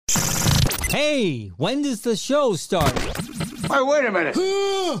Hey, when does the show start? Hey, wait a minute.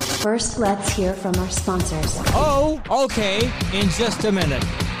 First, let's hear from our sponsors. Oh, okay, in just a minute.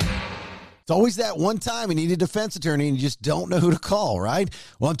 It's always that one time you need a defense attorney and you just don't know who to call, right?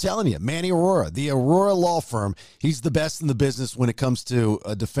 Well, I'm telling you, Manny Aurora, the Aurora Law Firm, he's the best in the business when it comes to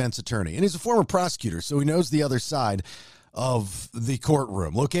a defense attorney. And he's a former prosecutor, so he knows the other side of the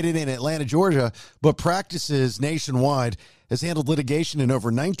courtroom. Located in Atlanta, Georgia, but practices nationwide, has handled litigation in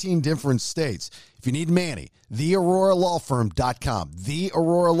over 19 different states. If you need Manny, theauroralawfirm.com,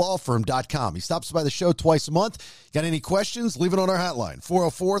 theauroralawfirm.com. He stops by the show twice a month. Got any questions? Leave it on our hotline,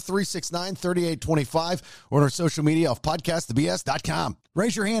 404-369-3825, or on our social media off podcastthebs.com.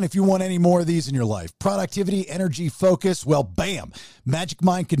 Raise your hand if you want any more of these in your life. Productivity, energy, focus. Well, bam. Magic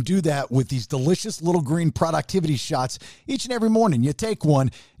Mind can do that with these delicious little green productivity shots. Each and every morning, you take one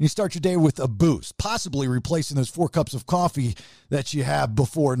and you start your day with a boost, possibly replacing those 4 cups of coffee that you have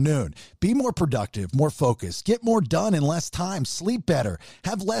before noon. Be more productive, more focused, get more done in less time, sleep better,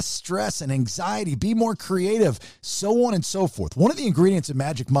 have less stress and anxiety, be more creative, so on and so forth. One of the ingredients in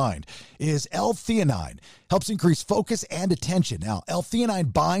Magic Mind is L-theanine. Helps increase focus and attention. Now,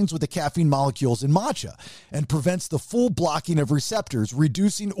 L-theanine binds with the caffeine molecules in matcha and prevents the full blocking of receptors,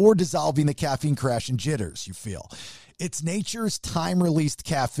 reducing or dissolving the caffeine crash and jitters you feel. It's nature's time-released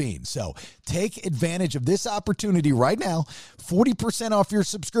caffeine. So take advantage of this opportunity right now. 40% off your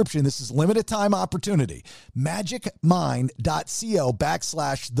subscription. This is limited time opportunity.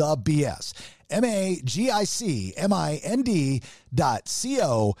 magicmind.co/thebs.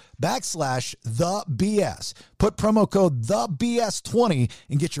 magicmind.co/thebs. Put promo code THEBS20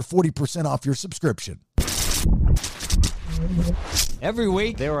 and get your 40% off your subscription. Every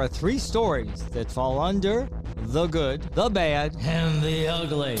week, there are 3 stories that fall under the good, the bad, and the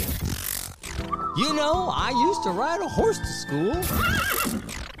ugly. You know, I used to ride a horse to school.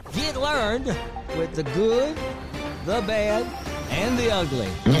 Get learned with the good, the bad, and the ugly.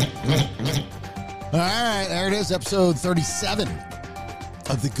 All right, there it is, episode 37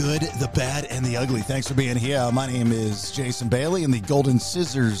 of The Good, the Bad, and the Ugly. Thanks for being here. My name is Jason Bailey in the Golden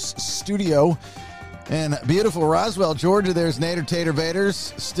Scissors studio. And beautiful Roswell, Georgia, there's Nader Tater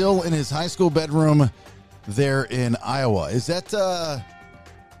Vaders, still in his high school bedroom there in Iowa. Is that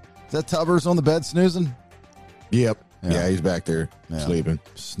Tubbers on the bed snoozing? Yep. Yeah, he's back there sleeping.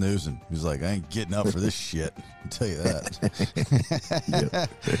 Snoozing. He's like, I ain't getting up for this shit. I'll tell you that.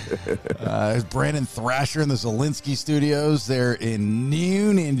 There's Brandon Thrasher in the Zelinsky studios there in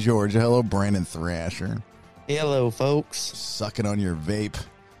Noonan, Georgia. Hello, Brandon Thrasher. Hello, folks. Sucking on your vape.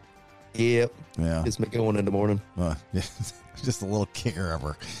 Yep. Yeah. It's me going in the morning. Just a little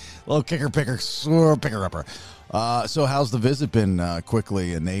kicker-upper. Little picker-upper. So how's the visit been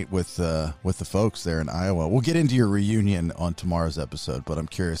quickly, Nate, with the folks there in Iowa? We'll get into your reunion on tomorrow's episode, but I'm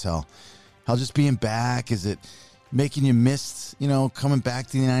curious how just being back, is it making you miss, coming back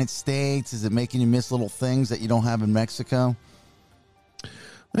to the United States? Is it making you miss little things that you don't have in Mexico?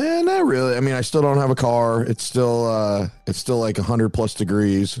 Not really. I mean, I still don't have a car. It's still like 100+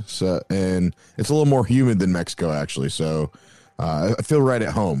 degrees. So, and it's a little more humid than Mexico, actually. So I feel right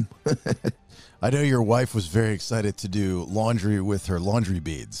at home. I know your wife was very excited to do laundry with her laundry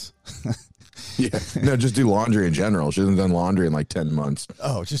beads. Yeah, no, just do laundry in general. She hasn't done laundry in like 10 months.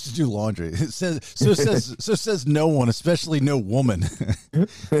 Oh, just to do laundry. It says no one, especially no woman.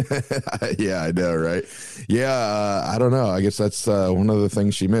 Yeah, I know, right? Yeah, I don't know. I guess that's one of the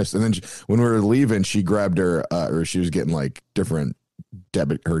things she missed. And then when we were leaving, she grabbed her, or she was getting like different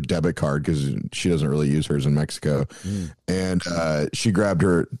debit card because she doesn't really use hers in Mexico. And she grabbed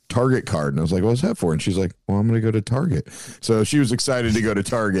her Target card, and I was like, what's that for? And she's like, well, I'm going to go to Target. So she was excited to go to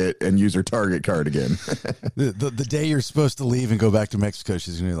Target and use her Target card again. the day you're supposed to leave and go back to Mexico,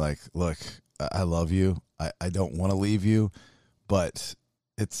 she's going to be like, look, I love you. I don't want to leave you, but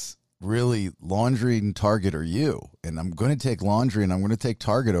it's really laundry and Target are you. And I'm going to take laundry and I'm going to take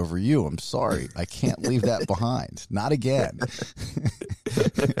Target over you. I'm sorry. I can't leave that behind. Not again.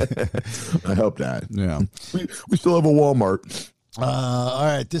 I hope not. Yeah. We still have a Walmart. All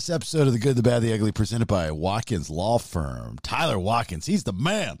right. This episode of The Good, the Bad, the Ugly presented by Watkins Law Firm. Tyler Watkins. He's the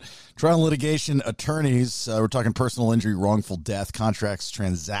man. Trial and litigation attorneys. We're talking personal injury, wrongful death, contracts,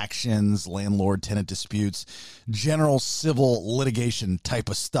 transactions, landlord-tenant disputes, general civil litigation type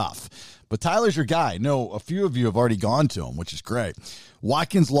of stuff. But Tyler's your guy. No, a few of you have already gone to him, which is great.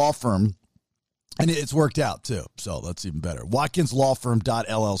 Watkins Law Firm. And it's worked out, too, so that's even better.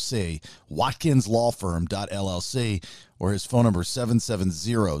 WatkinsLawFirm.LLC, WatkinsLawFirm.LLC, or his phone number,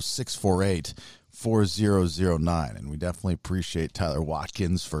 770-648-4009. And we definitely appreciate Tyler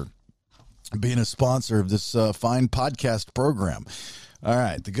Watkins for being a sponsor of this fine podcast program. All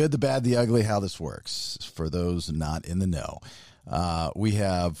right. The good, the bad, the ugly, how this works for those not in the know. We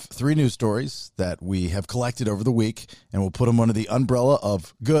have 3 news stories that we have collected over the week, and we'll put them under the umbrella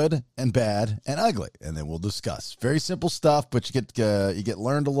of good and bad and ugly, and then we'll discuss. Very simple stuff, but you get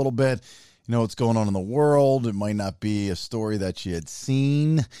learned a little bit. You know what's going on in the world. It might not be a story that you had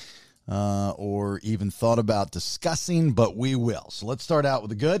seen or even thought about discussing, but we will. So let's start out with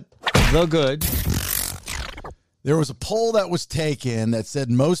the good. The good. There was a poll that was taken that said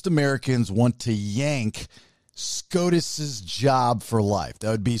most Americans want to yank SCOTUS's job for life.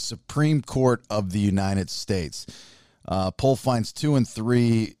 That would be Supreme Court of the United States. Poll finds 2 and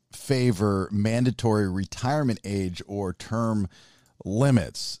 3 favor mandatory retirement age or term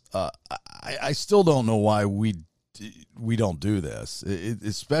limits. I still don't know why we don't do this,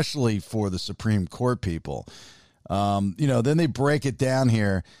 especially for the Supreme Court people. Then they break it down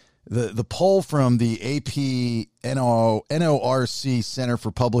here. The poll from the AP NORC Center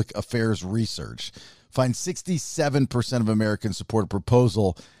for Public Affairs Research finds 67% of Americans support a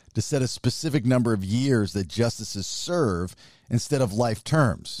proposal to set a specific number of years that justices serve instead of life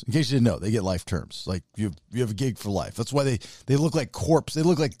terms. In case you didn't know, they get life terms. Like you have a gig for life. That's why they look like corpse. They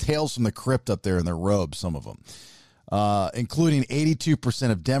look like tales from the crypt up there in their robes, some of them, including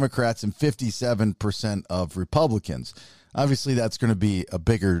 82% of Democrats and 57% of Republicans. Obviously, that's going to be a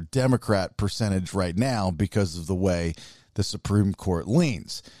bigger Democrat percentage right now because of the way the Supreme Court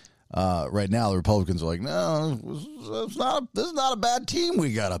leans. Right now, the Republicans are like, no, this is not a bad team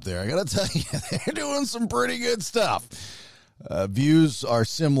we got up there. I got to tell you, they're doing some pretty good stuff. Views are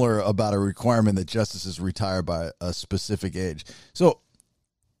similar about a requirement that justices retire by a specific age. So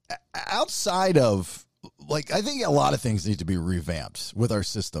outside of, I think a lot of things need to be revamped with our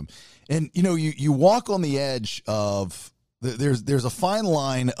system. And, you walk on the edge of, there's a fine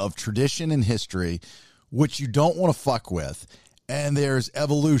line of tradition and history, which you don't want to fuck with. And there's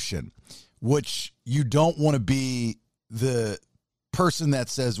evolution, which you don't want to be the person that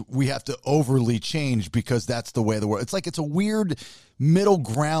says we have to overly change because that's the way the world. It's a weird middle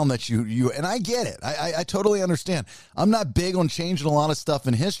ground that you and I get it. I totally understand. I'm not big on changing a lot of stuff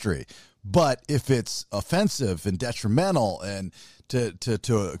in history, but if it's offensive and detrimental and to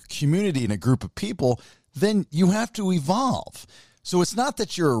a community and a group of people, then you have to evolve. So it's not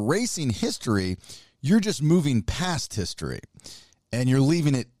that you're erasing history. You're just moving past history, and you're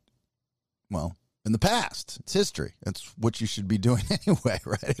leaving it, in the past. It's history. That's what you should be doing anyway,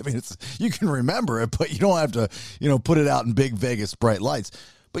 right? I mean, you can remember it, but you don't have to, put it out in big Vegas bright lights.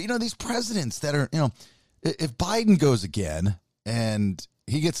 But, these presidents that are, if Biden goes again and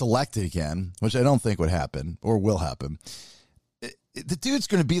he gets elected again, which I don't think would happen or will happen, the dude's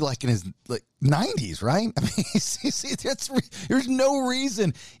going to be in his 90s, right? I mean, there's no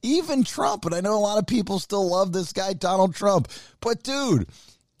reason. Even Trump, and I know a lot of people still love this guy, Donald Trump, but dude,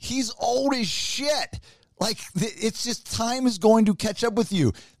 he's old as shit. It's just time is going to catch up with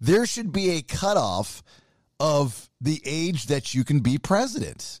you. There should be a cutoff of the age that you can be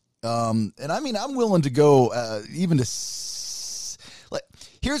president. And I mean, I'm willing to go even to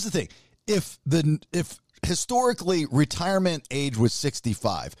here's the thing. If historically, retirement age was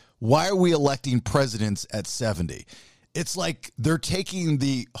 65. Why are we electing presidents at 70? It's like they're taking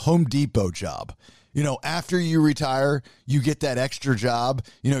the Home Depot job. After you retire, you get that extra job,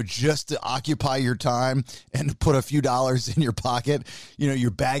 just to occupy your time and to put a few dollars in your pocket. You're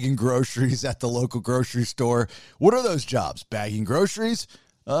bagging groceries at the local grocery store. What are those jobs? Bagging groceries?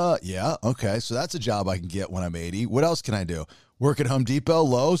 Yeah, okay. So that's a job I can get when I'm 80. What else can I do? Work at Home Depot,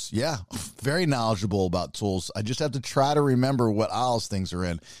 Lowe's? Yeah, very knowledgeable about tools. I just have to try to remember what aisles things are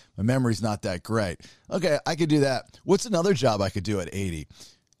in. My memory's not that great. Okay, I could do that. What's another job I could do at 80?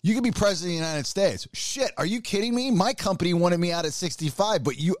 You could be president of the United States. Shit, are you kidding me? My company wanted me out at 65,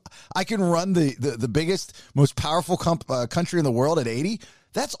 but I can run the biggest, most powerful country in the world at 80?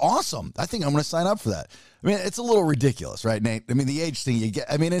 That's awesome. I think I'm going to sign up for that. I mean, it's a little ridiculous, right, Nate? I mean, the age thing you get,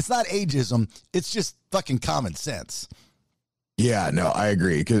 it's not ageism. It's just fucking common sense. Yeah, no, I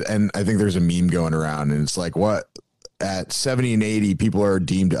agree. And I think there's a meme going around, and it's like, what? At 70 and 80, people are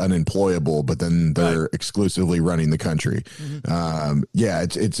deemed unemployable, but then they're exclusively running the country. Mm-hmm. Yeah,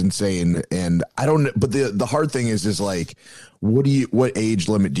 it's insane. And I don't know, but the hard thing is what age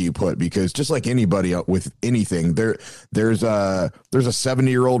limit do you put? Because just like anybody with anything, there's a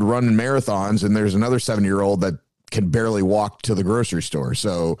 70-year-old running marathons, and there's another 70-year-old that can barely walk to the grocery store.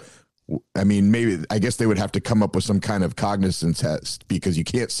 So, I mean, I guess they would have to come up with some kind of cognizance test, because you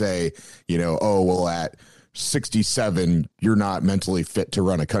can't say, at 67, you're not mentally fit to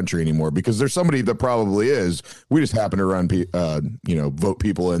run a country anymore, because there's somebody that probably is. We just happen to run, vote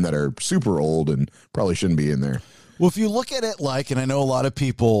people in that are super old and probably shouldn't be in there. Well, if you look at it and I know a lot of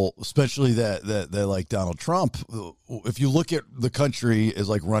people, especially that like Donald Trump, if you look at the country as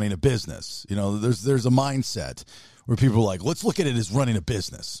like running a business, there's a mindset where people are like, let's look at it as running a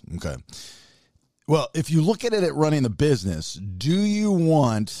business. Okay. Well, if you look at it at running the business, do you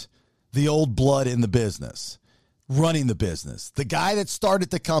want the old blood in the business, running the business? The guy that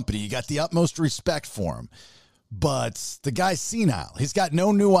started the company, you got the utmost respect for him. But the guy's senile. He's got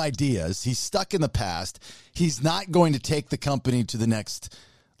no new ideas. He's stuck in the past. He's not going to take the company to the next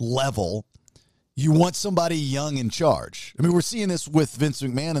level. You want somebody young in charge. I mean, we're seeing this with Vince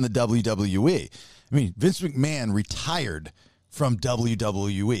McMahon in the WWE. I mean, Vince McMahon retired from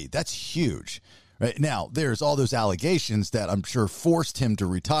WWE. That's huge. Right now, there's all those allegations that I'm sure forced him to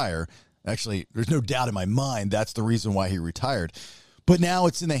retire. Actually, there's no doubt in my mind that's the reason why he retired. But now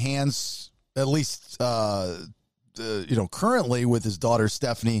it's in the hands, at least currently with his daughter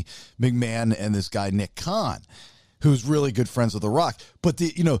Stephanie McMahon and this guy Nick Khan, who's really good friends with The Rock. But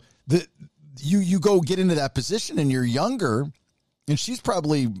you go get into that position and you're younger, and she's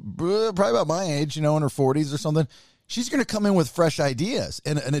probably about my age, in her 40s or something. She's going to come in with fresh ideas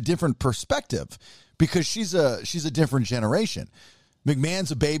and a different perspective because she's a different generation.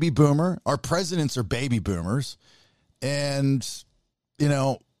 McMahon's a baby boomer. Our presidents are baby boomers, and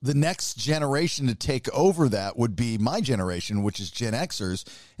the next generation to take over that would be my generation, which is Gen Xers.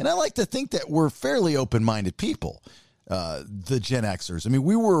 And I like to think that we're fairly open-minded people, the Gen Xers. I mean,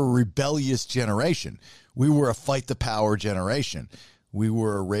 we were a rebellious generation. We were a fight the power generation. We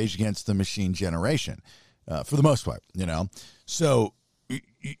were a rage against the machine generation, for the most part, So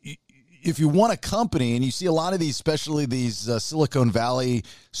if you want a company, and you see a lot of these, especially these Silicon Valley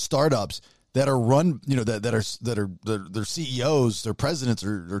startups, that are run, that are their CEOs, their presidents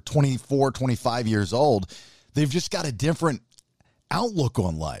are 24, 25 years old. They've just got a different outlook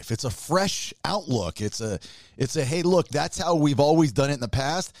on life. It's a fresh outlook. It's a, hey, look, that's how we've always done it in the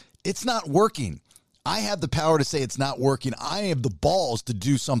past. It's not working. I have the power to say it's not working. I have the balls to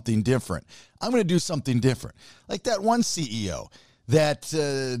do something different. I'm going to do something different. Like that one CEO that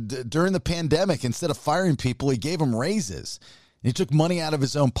during the pandemic, instead of firing people, he gave them raises. He took money out of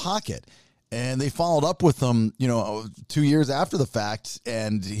his own pocket. And they followed up with him, 2 years after the fact.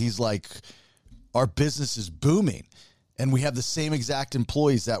 And he's like, our business is booming. And we have the same exact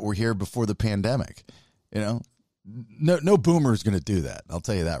employees that were here before the pandemic. No boomer is going to do that. I'll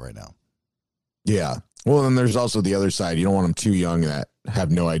tell you that right now. Yeah. Well, then there's also the other side. You don't want them too young that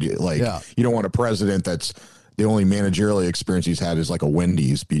have no idea. You don't want a president that's the only managerial experience he's had is like a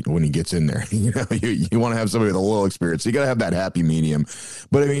Wendy's when he gets in there. You want to have somebody with a little experience. So you got to have that happy medium.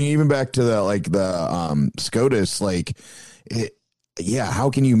 But I mean, even back to the SCOTUS, how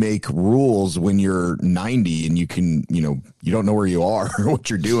can you make rules when you're 90 and you can, you don't know where you are or what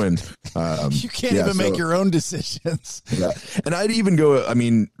you're doing? You can't even make your own decisions. Yeah. And I'd even go,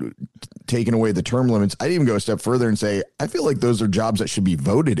 taking away the term limits, I'd even go a step further and say, I feel like those are jobs that should be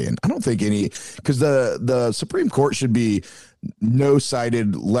voted in. I don't think because the Supreme Court should be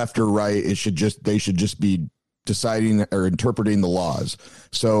no-sided left or right. They should just be deciding or interpreting the laws.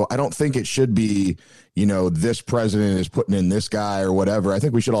 So I don't think it should be, this president is putting in this guy or whatever. I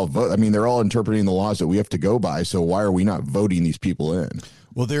think we should all vote. I mean, they're all interpreting the laws that we have to go by. So why are we not voting these people in?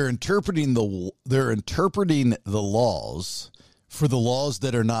 Well, they're interpreting the laws for the laws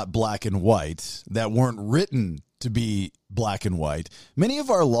that are not black and white, that weren't written to be black and white. Many of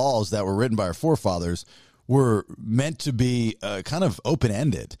our laws that were written by our forefathers were meant to be kind of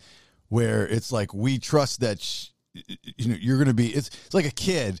open-ended, where it's like, we trust that you're going to be, it's like a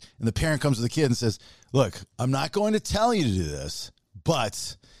kid, and the parent comes to the kid and says, look, I'm not going to tell you to do this,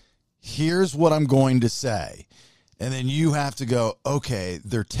 but here's what I'm going to say. And then you have to go, okay,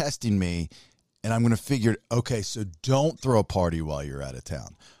 they're testing me, and I'm going to figure, okay, so don't throw a party while you're out of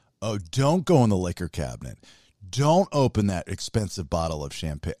town. Oh, don't go in the liquor cabinet. Don't open that expensive bottle of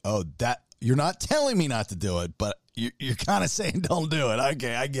champagne. Oh, that, you're not telling me not to do it, but you're kind of saying don't do it.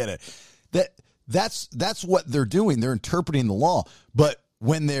 Okay, I get it. That's what they're doing. They're interpreting the law. But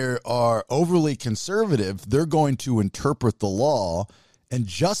when they are overly conservative, they're going to interpret the law and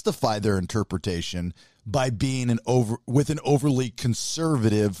justify their interpretation by being with an overly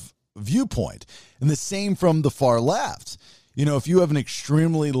conservative viewpoint. And the same from the far left. If you have an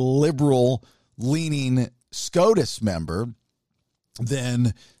extremely liberal leaning SCOTUS member,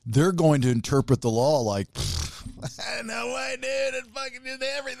 then they're going to interpret the law like, no way, dude, it fucking did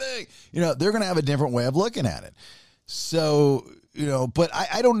everything. They're going to have a different way of looking at it. So, but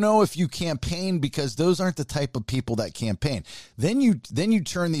I don't know if you campaign, because those aren't the type of people that campaign. Then you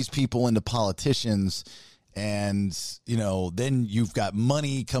turn these people into politicians, And, then you've got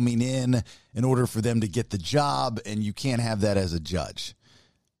money coming in order for them to get the job, and you can't have that as a judge.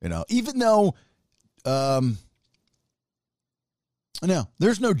 Even though, no,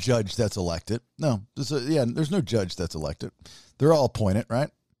 there's no judge that's elected. No, there's no judge that's elected. They're all appointed, right?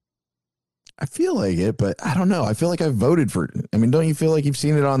 I feel like it, but I don't know. I feel like I voted for it. I mean, don't you feel like you've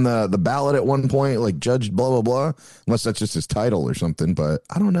seen it on the ballot at one point, like Judge blah, blah, blah, unless that's just his title or something, but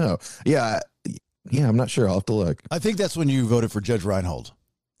I don't know. Yeah, I'm not sure. I'll have to look. I think that's when you voted for Judge Reinhold.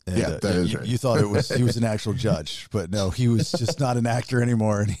 And, that is right. You thought he was an actual judge, but no, he was just not an actor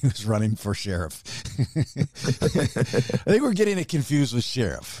anymore, and he was running for sheriff. I think we're getting it confused with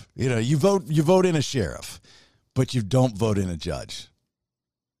sheriff. You vote in a sheriff, but you don't vote in a judge.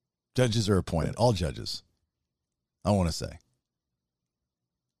 Judges are appointed. All judges, I want to say.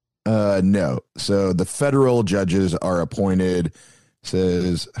 No. So the federal judges are appointed.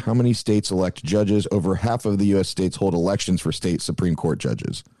 Says how many states elect judges? Over half of the U.S. states hold elections for state Supreme Court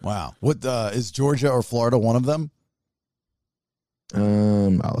judges. Wow. What is Georgia or Florida one of them?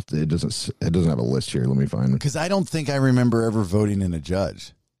 It doesn't have a list here. Let me find it. Because I don't think I remember ever voting in a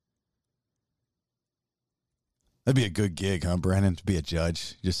judge. That'd be a good gig, huh, Brandon? To be a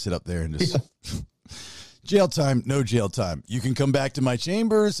judge, just sit up there and just jail time, no jail time. You can come back to my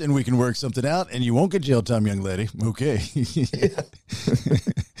chambers and we can work something out, and you won't get jail time, young lady. Okay.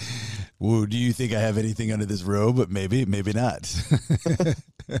 Whoa, do you think I have anything under this robe? Maybe not.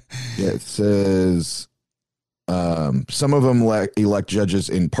 It says some of them elect judges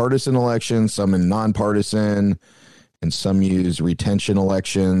in partisan elections, some in nonpartisan, and some use retention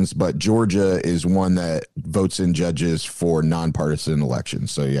elections. But Georgia is one that votes in judges for nonpartisan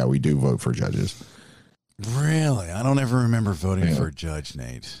elections. So, yeah, we do vote for judges. Really? I don't ever remember voting for a judge,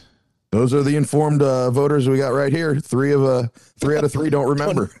 Nate. Those are the informed voters we got right here. 3 out of 3 don't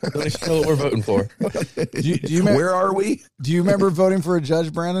remember. Don't even know what we're voting for. Do you remember, where are we? Do you remember voting for a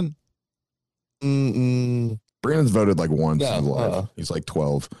judge, Brandon? Brandon's voted like once in his life. He's like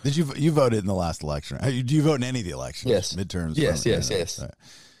 12. Did you voted in the last election? Do you vote in any of the elections? Yes. Midterms? Yes. Right.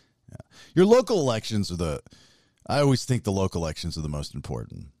 Yeah. Your local elections are I always think the local elections are the most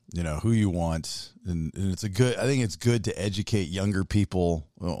important. Who you want. And I think it's good to educate younger people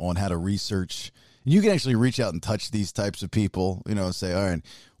on how to research. And you can actually reach out and touch these types of people, say, all right,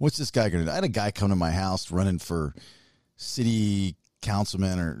 what's this guy going to do? I had a guy come to my house running for city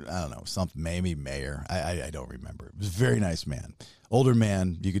councilman or I don't know, something, maybe mayor. I don't remember. It was a very nice man. Older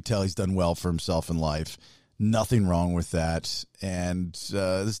man. You could tell he's done well for himself in life. Nothing wrong with that. And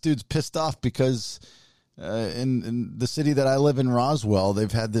this dude's pissed off because in the city that I live in, Roswell,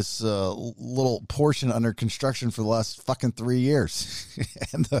 they've had this little portion under construction for the last fucking 3 years.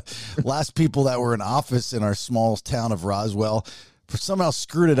 And the last people that were in office in our small town of Roswell somehow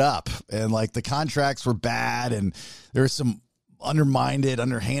screwed it up. And like the contracts were bad and there was some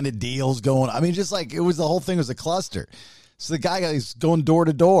underhanded deals going. I mean, just like the whole thing was a cluster. So the guy is going door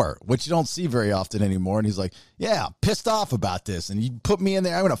to door, which you don't see very often anymore. And he's like, yeah, I'm pissed off about this. And you put me in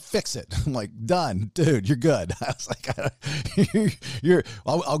there, I'm going to fix it. I'm like, done, dude, you're good. I was like,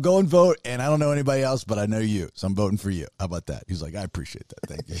 I'll go and vote. And I don't know anybody else, but I know you. So I'm voting for you. How about that? He's like, I appreciate that.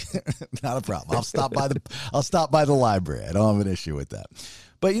 Thank you. Not a problem. I'll stop by the library. I don't have an issue with that.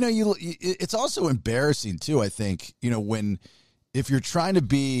 But, it's also embarrassing too, I think, if you're trying to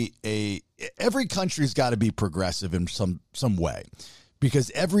be every country's got to be progressive in some way, because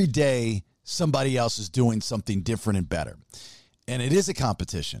every day somebody else is doing something different and better. And it is a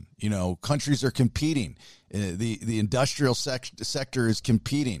competition. Countries are competing. The industrial sector is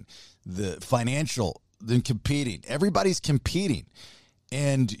competing. The financial, then competing. Everybody's competing.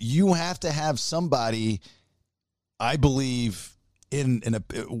 And you have to have somebody, I believe, in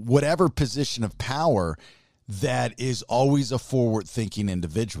whatever position of power that is always a forward-thinking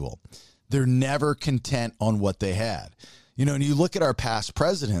individual. They're never content on what they had. And you look at our past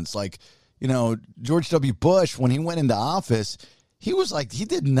presidents, like, George W. Bush, when he went into office, he was like, he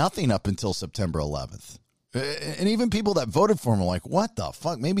did nothing up until September 11th. And even people that voted for him were like, what the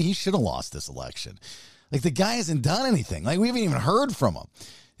fuck? Maybe he should have lost this election. Like, the guy hasn't done anything. Like, we haven't even heard from him.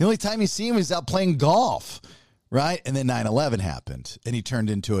 The only time you see him is out playing golf, right? And then 9/11 happened, and he turned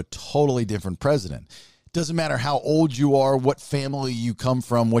into a totally different president. Doesn't matter how old you are, what family you come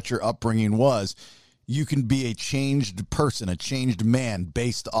from, what your upbringing was. You can be a changed person, a changed man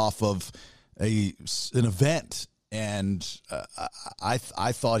based off of an event. And I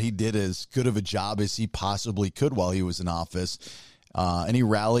thought he did as good of a job as he possibly could while he was in office. And he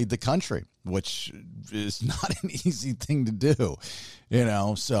rallied the country, which is not an easy thing to do,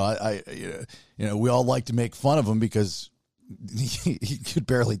 So we all like to make fun of him because he could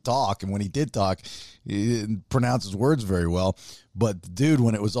barely talk. And when he did talk, he didn't pronounce his words very well. But the dude,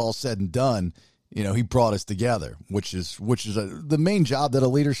 when it was all said and done, he brought us together, which is the main job that a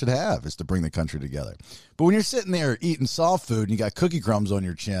leader should have, is to bring the country together. But when you're sitting there eating soft food and you got cookie crumbs on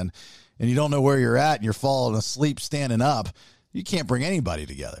your chin and you don't know where you're at and you're falling asleep standing up, you can't bring anybody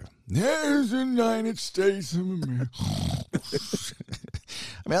together. There's the United States of America.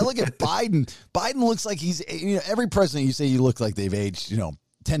 I mean, I look at Biden. Biden looks like he's, every president you say you look like they've aged,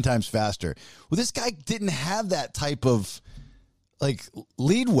 10 times faster. Well, this guy didn't have that type of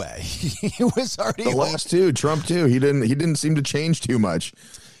leadway. He was already the last two. Trump too. He didn't seem to change too much.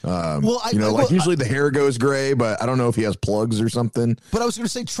 Usually the hair goes gray, but I don't know if he has plugs or something. But I was going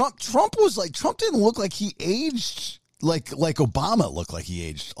to say Trump didn't look like he aged like Obama looked like he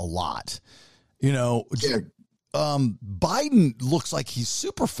aged a lot. Yeah. Biden looks like he's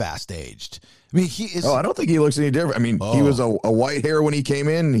super fast aged. I mean, he is. Oh, I don't think he looks any different. I mean, he was a white hair when he came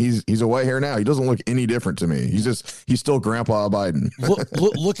in. He's a white hair now. He doesn't look any different to me. He's still Grandpa Biden.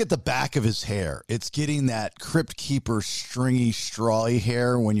 look at the back of his hair. It's getting that Crypt Keeper stringy, strawy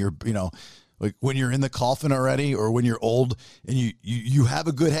hair when you're, like when you're in the coffin already, or when you're old and you have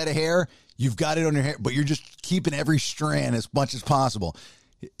a good head of hair. You've got it on your hair, but you're just keeping every strand as much as possible.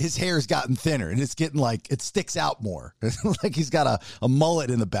 His hair has gotten thinner, and it's getting it sticks out more. Like he's got a mullet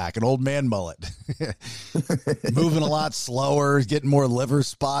in the back, an old man mullet. Moving a lot slower, getting more liver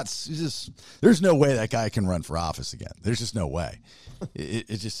spots. There's no way that guy can run for office again. There's just no way.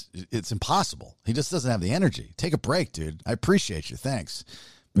 It's impossible. He just doesn't have the energy. Take a break, dude. I appreciate you. Thanks.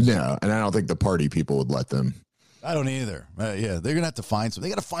 No, and I don't think the party people would let them. I don't either. They're going to have to find some. They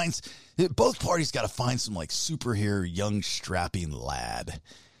got to find, both parties got to find some super here, young, strapping lad,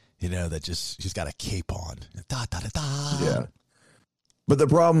 that she's got a cape on. Da, da, da, da. Yeah. But the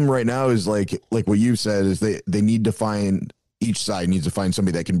problem right now is like what you said is they need to find, each side needs to find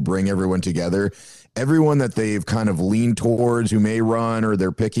somebody that can bring everyone together. Everyone that they've kind of leaned towards who may run or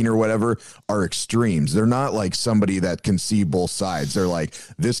they're picking or whatever are extremes. They're not like somebody that can see both sides. They're like,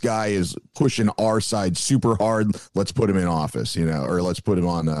 this guy is pushing our side super hard. Let's put him in office, or let's put him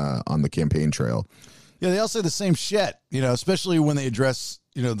on the campaign trail. Yeah, they all say the same shit, especially when they address,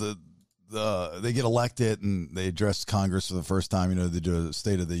 they get elected and they address Congress for the first time, they do a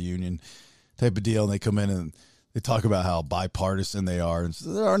State of the Union type of deal, and they come in and they talk about how bipartisan they are, and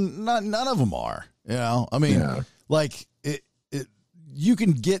so there are none of them are. I mean, you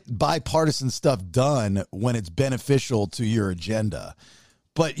can get bipartisan stuff done when it's beneficial to your agenda,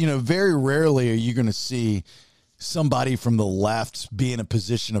 but very rarely are you going to see somebody from the left be in a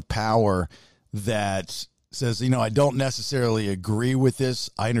position of power that says, I don't necessarily agree with this.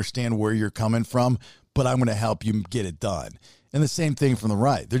 I understand where you're coming from, but I'm going to help you get it done. And the same thing from the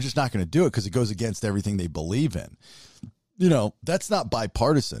right. They're just not going to do it because it goes against everything they believe in. That's not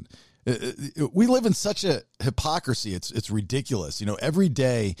bipartisan. We live in such a hypocrisy. It's ridiculous. Every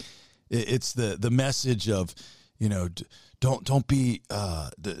day it's the message of, don't be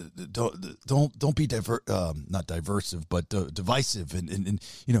not diversive, but divisive, and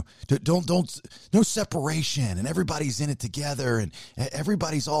don't no separation, and everybody's in it together, and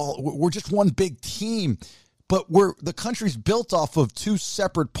we're just one big team. But the country's built off of two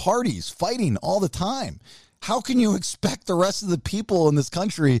separate parties fighting all the time. How can you expect the rest of the people in this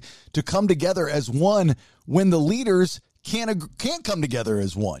country to come together as one when the leaders can't come together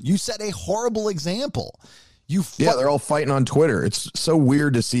as one? You set a horrible example. They're all fighting on Twitter. It's so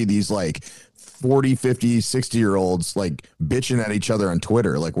weird to see these 40, 50, 60-year-olds bitching at each other on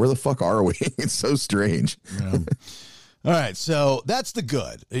Twitter. Where the fuck are we? It's so strange. Yeah. All right, so that's the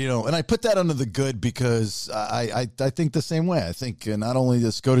good, and I put that under the good because I think the same way. I think not only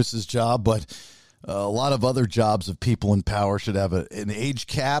the SCOTUS's job, but a lot of other jobs of people in power should have an age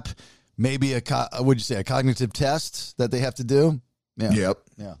cap, maybe a cognitive test that they have to do. Yeah. Yep.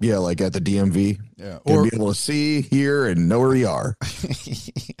 Yeah, like at the DMV. Yeah. Or be able to see, hear, and know where you are.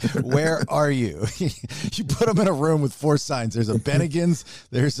 Where are you? You put them in a room with 4 signs. There's a Bennigan's,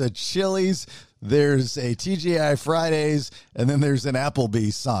 there's a Chili's, there's a TGI Fridays, and then there's an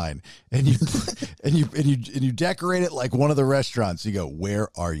Applebee's sign. And you decorate it like one of the restaurants. You go, where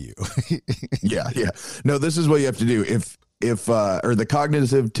are you? Yeah. No, this is what you have to do. Or the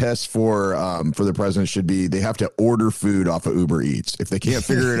cognitive test for the president should be they have to order food off of Uber Eats. If they can't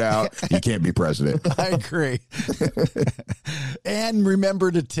figure it out, you can't be president. I agree. And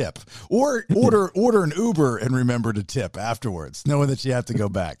remember to tip, or order an Uber and remember to tip afterwards, knowing that you have to go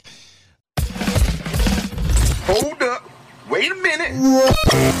back. Hold up. Wait a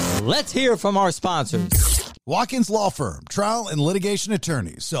minute. Let's hear from our sponsors. Watkins Law Firm, trial and litigation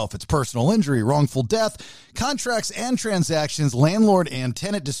attorneys. So if it's personal injury, wrongful death, contracts and transactions, landlord and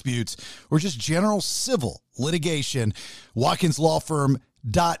tenant disputes, or just general civil litigation, Watkins Law Firm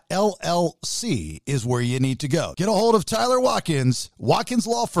 .llc is where you need to go. Get a hold of Tyler Watkins,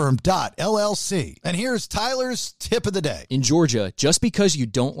 watkinslawfirm.llc. And here's Tyler's tip of the day. In Georgia, just because you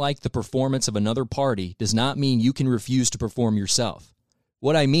don't like the performance of another party does not mean you can refuse to perform yourself.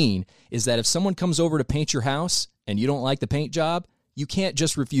 What I mean is that if someone comes over to paint your house and you don't like the paint job, you can't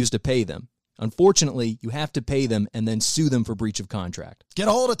just refuse to pay them. Unfortunately, you have to pay them and then sue them for breach of contract. Get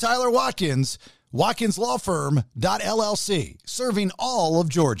a hold of Tyler Watkins, watkinslawfirm.llc, serving all of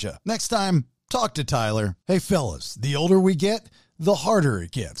Georgia. Next time, talk to Tyler. Hey, fellas, the older we get, the harder it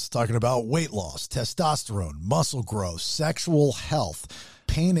gets. Talking about weight loss, testosterone, muscle growth, sexual health,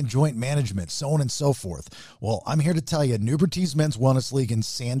 pain and joint management, so on and so forth. Well, I'm here to tell you, Nubertese Men's Wellness League in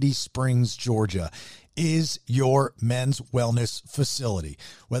Sandy Springs, Georgia, is your men's wellness facility.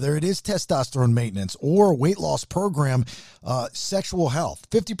 Whether it is testosterone maintenance or weight loss program, sexual health.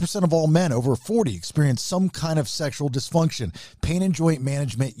 50% of all men over 40 experience some kind of sexual dysfunction, pain and joint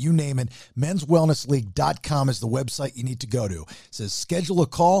management, you name it. Menswellnessleague.com is the website you need to go to. It says schedule a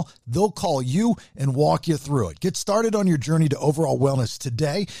call. They'll call you and walk you through it. Get started on your journey to overall wellness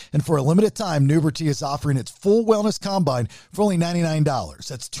today. And for a limited time, Nuberty is offering its full wellness combine for only $99.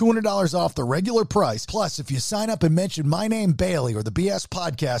 That's $200 off the regular price. Plus, if you sign up and mention my name, Bailey, or the BS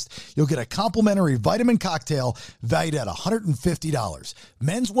Podcast, you'll get a complimentary vitamin cocktail valued at $150.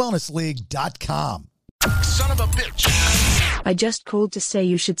 Menswellnessleague.com. Son of a bitch. I just called to say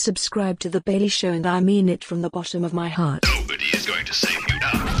you should subscribe to The Bailey Show, and I mean it from the bottom of my heart. Nobody is going to save you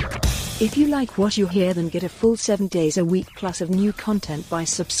now. If you like what you hear, then get a full 7 days a week plus of new content by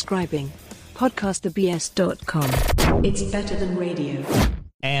subscribing. PodcastTheBS.com. It's better than radio.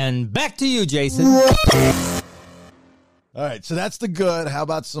 And back to you, Jason. All right, so that's the good. How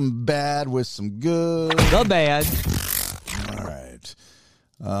about some bad with some good? The bad. All right.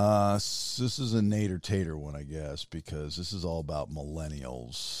 So this is a Nader Tater one, I guess, because this is all about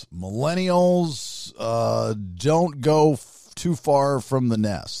millennials. Millennials don't go too far from the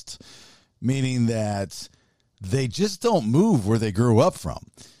nest, meaning that they just don't move where they grew up from.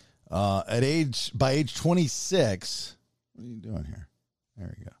 By age 26, what are you doing here?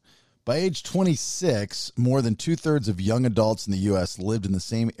 There we go. By age 26, more than 2/3 of young adults in the U.S. lived in the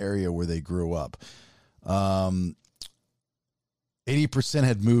same area where they grew up. 80%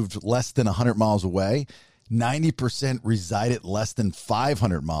 had moved less than 100 miles away. 90% resided less than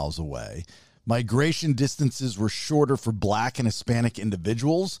 500 miles away. Migration distances were shorter for Black and Hispanic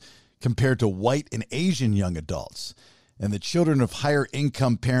individuals compared to white and Asian young adults. And the children of higher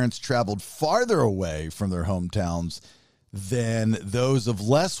income parents traveled farther away from their hometowns than those of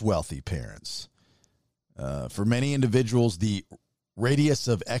less wealthy parents. For many individuals, the radius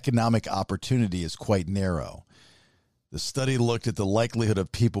of economic opportunity is quite narrow. The study looked at the likelihood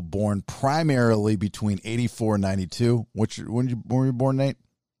of people born primarily between 84 and 92. When were you born, Nate?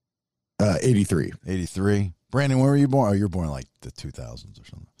 83. 83. Brandon, when were you born? Oh, you were born like the 2000s or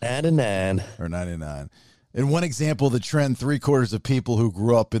something. 99. Or 99. In one example of the trend, 3/4 of people who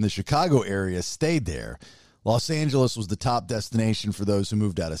grew up in the Chicago area stayed there. Los Angeles was the top destination for those who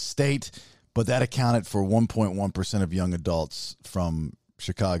moved out of state, but that accounted for 1.1% of young adults from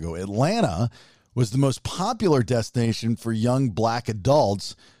Chicago. Atlanta was the most popular destination for young Black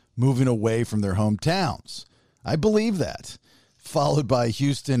adults moving away from their hometowns. I believe that. Followed by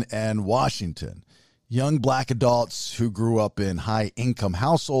Houston and Washington. Young Black adults who grew up in high-income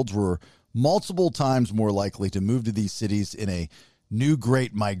households were multiple times more likely to move to these cities in a new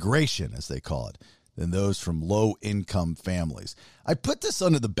great migration, as they call it, than those from low-income families. I put this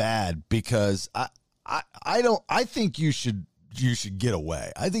under the bad because I think you should get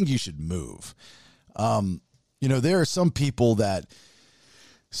away. I think you should move. There are some people that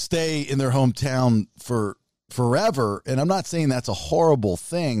stay in their hometown for forever, and I'm not saying that's a horrible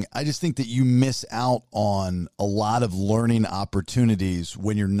thing. I just think that you miss out on a lot of learning opportunities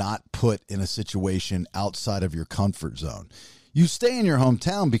when you're not put in a situation outside of your comfort zone. You stay in your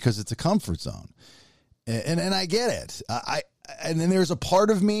hometown because it's a comfort zone. And I get it. And then there's a part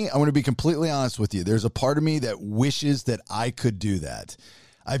of me, I want to be completely honest with you. There's a part of me that wishes that I could do that.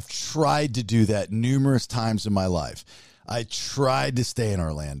 I've tried to do that numerous times in my life. I tried to stay in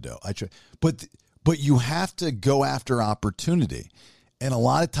Orlando. But you have to go after opportunity. And a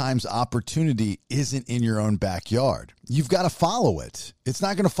lot of times opportunity isn't in your own backyard. You've got to follow it. It's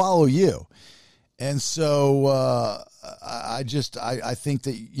not going to follow you. And so I think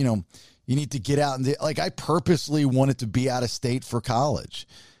that, you need to get out and I purposely wanted to be out of state for college.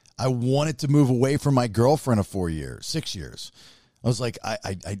 I wanted to move away from my girlfriend of 6 years. I was like,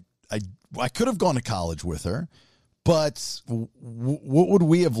 I could have gone to college with her, but what would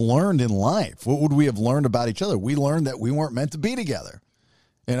we have learned in life? What would we have learned about each other? We learned that we weren't meant to be together.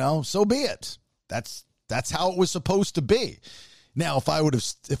 So be it. That's how it was supposed to be. Now, if I would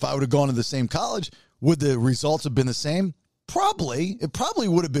have gone to the same college, would the results have been the same? Probably. It probably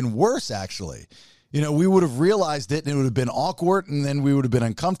would have been worse, actually. We would have realized it, and it would have been awkward, and then we would have been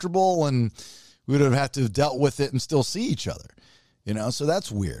uncomfortable, and we would have had to have dealt with it and still see each other. So that's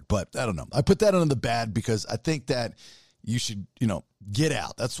weird, but I don't know. I put that under the bad because I think that you should, get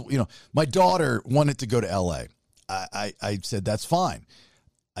out. That's, my daughter wanted to go to LA. I said, that's fine.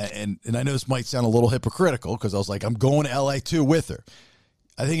 And I know this might sound a little hypocritical because I was like, I'm going to LA too with her.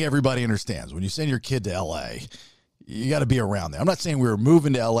 I think everybody understands when you send your kid to LA, you got to be around there. I'm not saying we were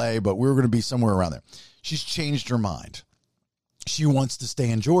moving to LA, but we were going to be somewhere around there. She's changed her mind. She wants to stay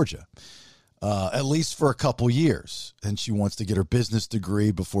in Georgia, at least for a couple years. And she wants to get her business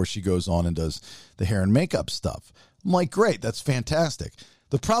degree before she goes on and does the hair and makeup stuff. I'm like, great, that's fantastic.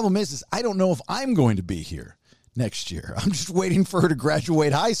 The problem is I don't know if I'm going to be here next year. I'm just waiting for her to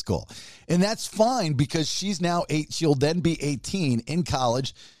graduate high school. And that's fine because she's now 8. She'll then be 18 in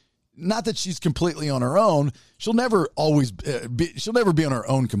college. Not that she's completely on her own. She'll never be on her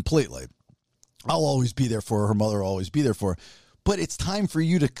own completely. I'll always be there for her. Her mother will always be there for her. But it's time for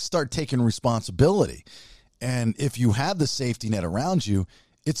you to start taking responsibility. And if you have the safety net around you,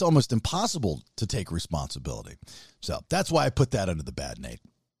 it's almost impossible to take responsibility. So that's why I put that under the bad, Nate.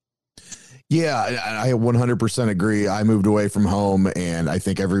 Yeah, I 100% agree. I moved away from home, and I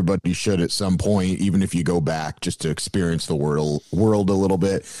think everybody should at some point, even if you go back, just to experience the world a little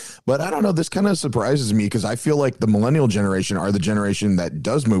bit. But I don't know, this kind of surprises me because I feel like the millennial generation are the generation that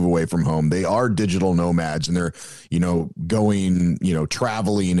does move away from home. They are digital nomads, and they're, going,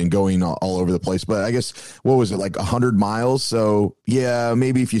 traveling and going all over the place. But I guess, what was it, like 100 miles? So, yeah,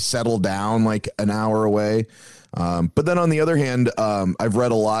 maybe if you settle down like an hour away. But then on the other hand, I've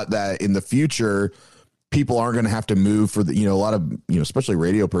read a lot that in the future, people aren't going to have to move for a lot of, especially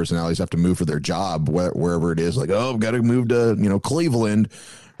radio personalities have to move for their job, wherever it is, like, oh, I've got to move to, Cleveland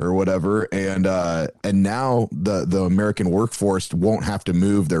or whatever. And now the American workforce won't have to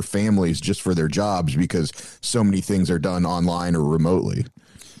move their families just for their jobs because so many things are done online or remotely.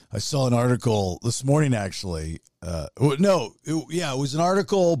 I saw an article this morning, actually. It was an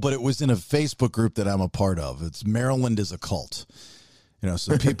article, but it was in a Facebook group that I'm a part of. It's Maryland is a cult.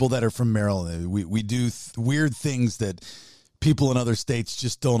 So people that are from Maryland, we do weird things that people in other states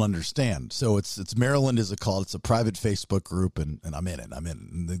just don't understand. So it's Maryland is a cult. It's a private Facebook group, and I'm in it.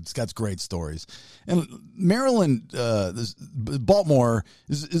 And it's got great stories. And Maryland, Baltimore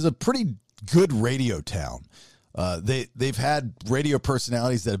is a pretty good radio town. They've had radio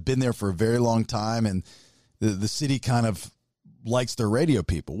personalities that have been there for a very long time, and the city kind of likes their radio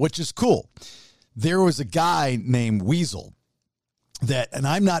people, which is cool. There was a guy named Weasel and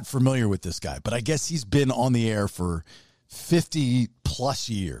I'm not familiar with this guy, but I guess he's been on the air for 50 plus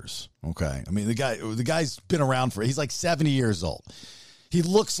years. Okay. I mean, the guy's been around he's like 70 years old. He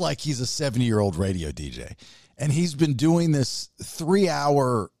looks like he's a 70-year-old radio DJ, and he's been doing this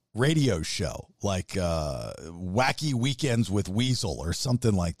 3-hour radio show, like Wacky Weekends with Weasel or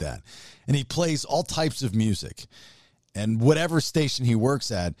something like that. And he plays all types of music. And whatever station he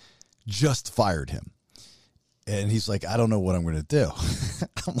works at just fired him. And he's like, I don't know what I'm going to do.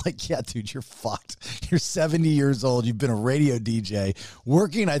 I'm like, yeah, dude, you're fucked. You're 70 years old. You've been a radio DJ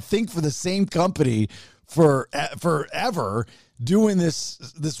working, I think, for the same company for forever, doing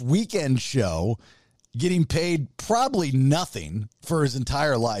this weekend show, getting paid probably nothing for his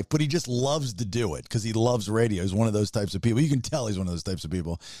entire life, but he just loves to do it because he loves radio. He's one of those types of people. You can tell he's one of those types of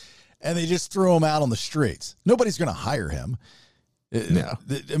people. And they just threw him out on the streets. Nobody's going to hire him. No.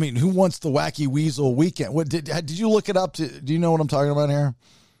 I mean, who wants the Wacky Weasel weekend? What did you look it up? Do you know what I'm talking about here?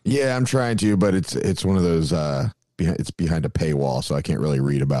 Yeah, I'm trying to, but it's one of those, it's behind a paywall, so I can't really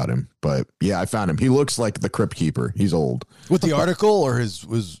read about him. But yeah, I found him. He looks like the Crypt Keeper. He's old. With the article, or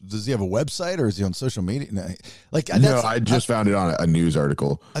does he have a website, or is he on social media? No, I just found it on a news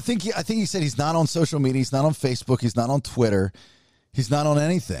article. I think he said he's not on social media. He's not on Facebook. He's not on Twitter. He's not on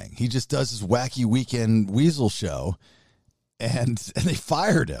anything. He just does his Wacky Weekend Weasel show. And they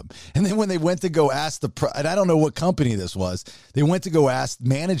fired him. And then when they went to go ask and I don't know what company this was, they went to go ask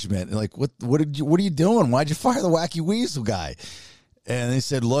management, like, what are you doing? Why'd you fire the Wacky Weasel guy? And they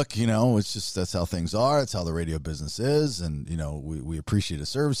said, look, it's just, that's how things are. That's how the radio business is. And, we appreciate the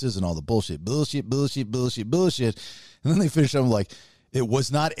services and all the bullshit. And then they finished up like, it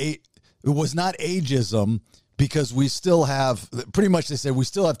was not ageism because we still have, pretty much they said, we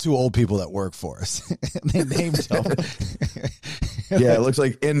still have 2 old people that work for us. And they named them. Yeah, it looks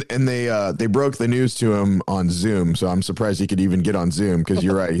like, and they broke the news to him on Zoom, so I'm surprised he could even get on Zoom, because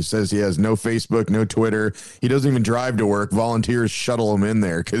you're right. He says he has no Facebook, no Twitter. He doesn't even drive to work. Volunteers shuttle him in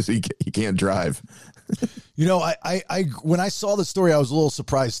there because he can't drive. You know, I when I saw the story, I was a little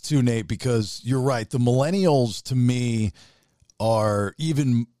surprised too, Nate, because you're right. The millennials, to me, are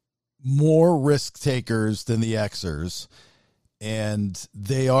even more risk takers than the Xers, and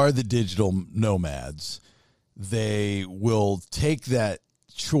they are the digital nomads. They will take that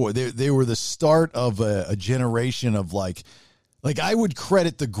choice. They were the start of a generation of like I would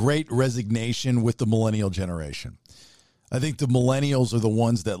credit the Great Resignation with the millennial generation. I think the millennials are the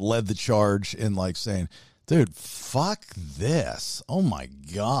ones that led the charge in like saying, dude, fuck this. Oh my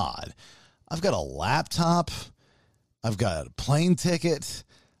God. I've got a laptop. I've got a plane ticket.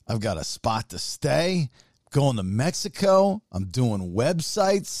 I've got a spot to stay. Going to Mexico. I'm doing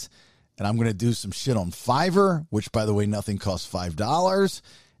websites. And I'm going to do some shit on Fiverr, which, by the way, nothing costs $5.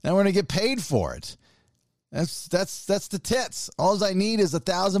 And I'm going to get paid for it. That's the tits. All I need is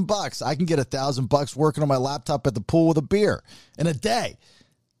 $1,000. I can get $1,000 working on my laptop at the pool with a beer in a day.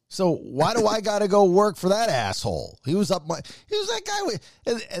 So why do I got to go work for that asshole? He was that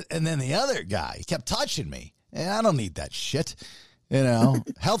guy. And then the other guy, he kept touching me. And I don't need that shit. You know,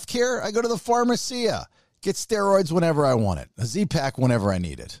 healthcare, I go to the pharmacia. Get steroids whenever I want it. A Z-Pack whenever I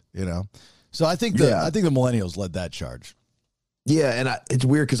need it, you know? So I think the millennials led that charge. Yeah, and it's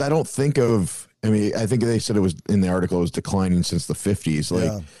weird because I don't think of, I mean, I think they said it was in the article, it was declining since the 50s.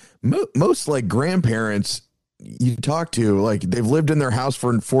 Like most like grandparents you talk to, like they've lived in their house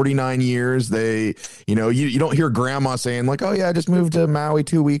for 49 years. They, you know, you don't hear grandma saying like, oh yeah, I just moved to Maui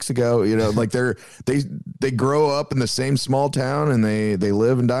 2 weeks ago. You know, like they grow up in the same small town and they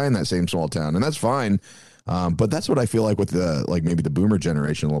live and die in that same small town, and that's fine. But that's what I feel like with the, like maybe the boomer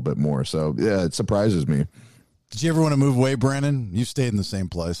generation a little bit more. So yeah, it surprises me. Did you ever want to move away, Brandon? You stayed in the same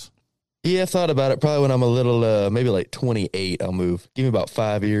place. Yeah, I thought about it. Probably when I'm a little, maybe like 28, I'll move. Give me about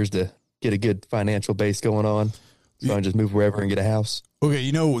 5 years to get a good financial base going on. So I can just move wherever and get a house. Okay,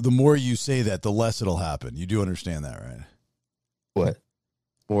 you know, the more you say that, the less it'll happen. You do understand that, right? What?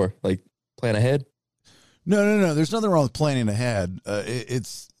 More like plan ahead? No. There's nothing wrong with planning ahead.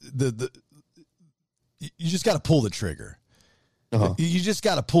 It's you just got to pull the trigger. Uh-huh. You just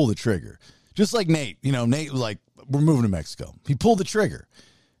got to pull the trigger. Just like Nate. You know, Nate was like, we're moving to Mexico. He pulled the trigger.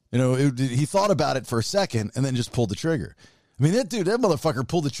 You know, he thought about it for a second and then just pulled the trigger. I mean, that motherfucker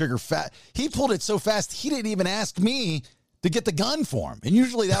pulled the trigger fast. He pulled it so fast, he didn't even ask me to get the gun for him. And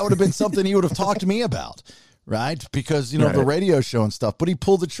usually that would have been something he would have talked to me about, right? Because, you know, the radio show and stuff. But he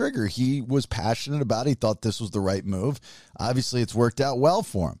pulled the trigger. He was passionate about it. He thought this was the right move. Obviously, it's worked out well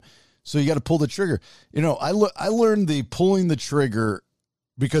for him. So you got to pull the trigger. You know, I learned the pulling the trigger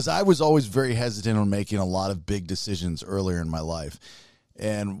because I was always very hesitant on making a lot of big decisions earlier in my life.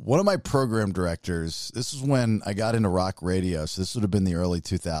 And one of my program directors, this is when I got into rock radio, so this would have been the early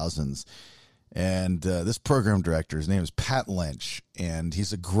 2000s. And this program director, his name is Pat Lynch, and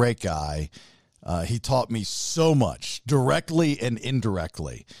he's a great guy. He taught me so much, directly and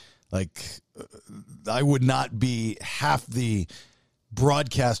indirectly. Like, I would not be half the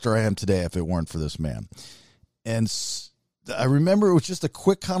broadcaster I am today if it weren't for this man. And I remember it was just a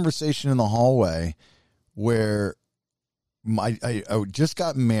quick conversation in the hallway where I just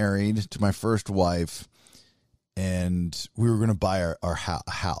got married to my first wife, and we were going to buy our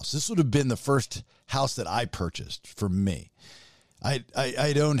house. This would have been the first house that I purchased for me.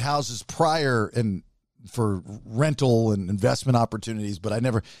 I'd owned houses prior and for rental and investment opportunities, but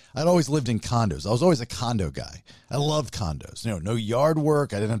I'd always lived in condos. I was always a condo guy. I loved condos. You know, no yard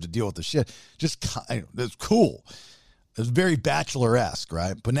work. I didn't have to deal with the shit. Just, it was cool. It was very bachelor-esque,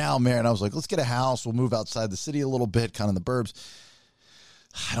 right? But now I'm married, and I was like, let's get a house. We'll move outside the city a little bit, kind of the burbs.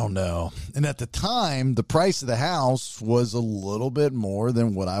 I don't know. And at the time, the price of the house was a little bit more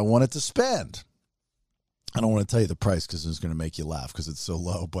than what I wanted to spend. I don't want to tell you the price because it's going to make you laugh because it's so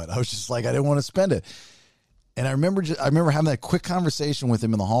low, but I was just like, I didn't want to spend it. And I remember having that quick conversation with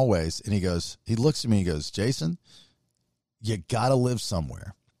him in the hallways, and he looks at me and he goes, Jason, you got to live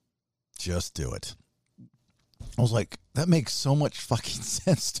somewhere. Just do it. I was like, that makes so much fucking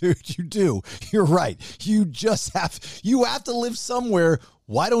sense, dude. You do. You're right. You have to live somewhere.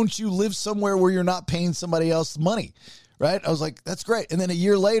 Why don't you live somewhere where you're not paying somebody else money? Right? I was like, that's great. And then a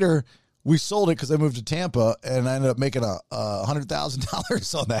year later, we sold it because I moved to Tampa, and I ended up making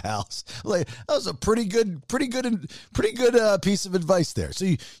 $100,000 on the house. Like, that was a pretty good piece of advice there. So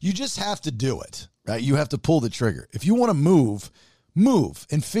you just have to do it, right? You have to pull the trigger. If you want to move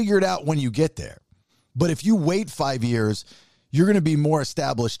and figure it out when you get there. But if you wait 5 years, you're going to be more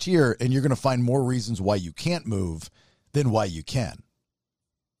established here, and you're going to find more reasons why you can't move than why you can.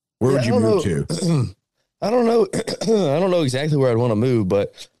 Where would you move to? I don't know. I don't know exactly where I'd want to move,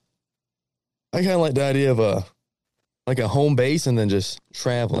 but I kind of like the idea of a home base and then just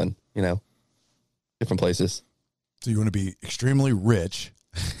traveling, different places. So you want to be extremely rich,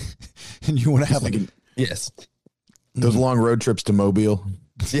 and you want to have yes, those long road trips to Mobile.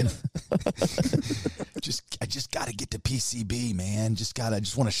 Yeah. I just got to get to PCB, man. I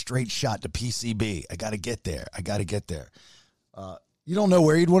just want a straight shot to PCB. I got to get there. You don't know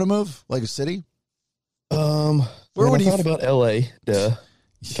where you'd want to move, like a city? Where would you thought about LA? Duh.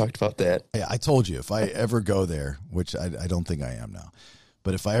 You talked about that. Yeah, I told you if I ever go there, which I don't think I am now,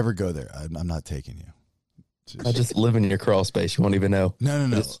 but if I ever go there, I'm not taking you. I just live in your crawl space. You won't even know. No.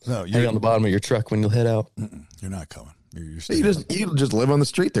 You're on the bottom of your truck when you head out. You're not coming. You just live on the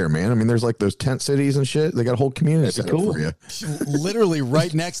street there, man. I mean, there's like those tent cities and shit. They got a whole community set up for you. Literally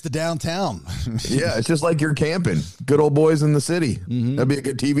right next to downtown. Yeah, it's just like you're camping. Good old boys in the city. Mm-hmm. That'd be a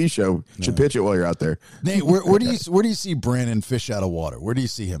good TV show. Should pitch it while you're out there. Nate, where do you see Brandon fish out of water? Where do you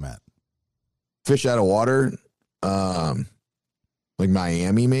see him at? Fish out of water, like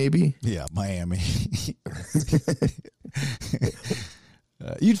Miami, maybe. Yeah, Miami.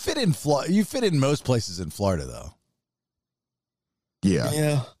 You'd fit in. You fit in most places in Florida, though.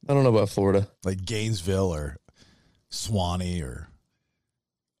 Yeah. I don't know about Florida. Like Gainesville or Swanee or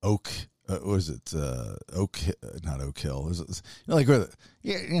Oak. Was it Oak? Not Oak Hill. Is it, like where?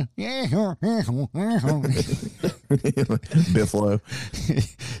 Biffalo.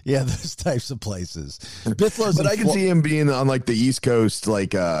 Yeah, those types of places. Biffalo's. But I can see him being on like the East Coast,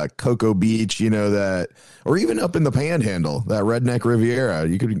 like Cocoa Beach. That, or even up in the Panhandle, that redneck Riviera.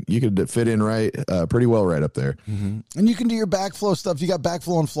 You could fit in pretty well right up there. Mm-hmm. And you can do your backflow stuff. You got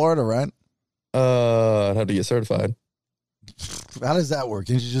backflow in Florida, right? I'd have to get certified. How does that work?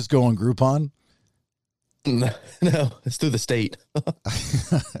 Didn't you just go on Groupon? No, it's through the state. I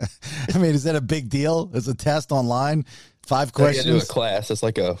mean, is that a big deal? Is a test online? 5 questions? You do a class. It's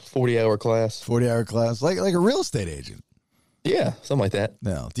like a 40-hour class. 40-hour class, like a real estate agent. Yeah, something like that.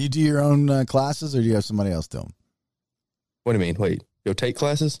 No, do you do your own classes, or do you have somebody else do them? What do you mean? Wait, you'll take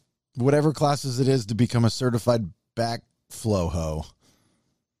classes? Whatever classes it is to become a certified backflow hoe.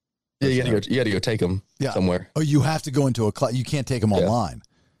 Yeah, you gotta go take them somewhere. Oh, you have to go into a class. You can't take them online.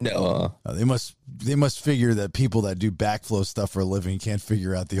 No, they must figure that people that do backflow stuff for a living can't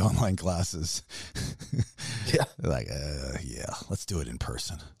figure out the online classes. Yeah, they're like, yeah, let's do it in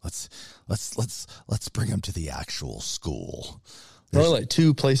person. Let's bring them to the actual school. There's only like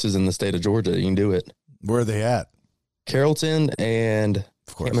 2 places in the state of Georgia you can do it. Where are they at? Carrollton and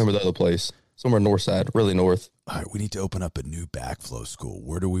of course. I can't remember the other place. Somewhere north side, really north. All right, we need to open up a new backflow school.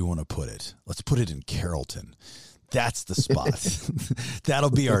 Where do we want to put it? Let's put it in Carrollton. That's the spot.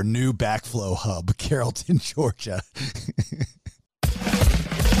 That'll be our new backflow hub, Carrollton, Georgia.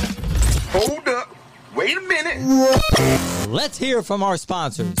 Hold up. Wait a minute. Let's hear from our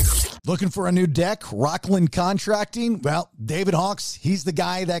sponsors. Looking for a new deck? Rockland Contracting? Well, David Hawks, he's the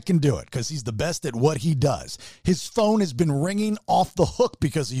guy that can do it because he's the best at what he does. His phone has been ringing off the hook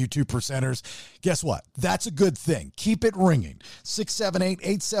because of you 2%ers. Guess what? That's a good thing. Keep it ringing.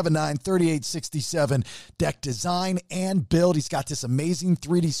 678-879-3867. Deck design and build. He's got this amazing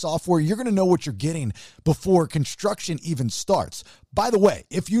 3D software. You're going to know what you're getting before construction even starts. By the way,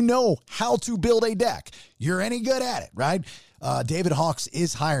 if you know how to build a deck, you're any good at it, right? David Hawks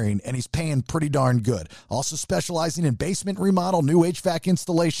is hiring, and he's paying pretty darn good. Also specializing in basement remodel, new HVAC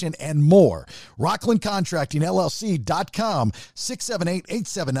installation, and more. Rockland Contracting, LLC.com,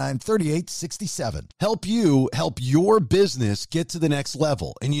 678-879-3867. Help you help your business get to the next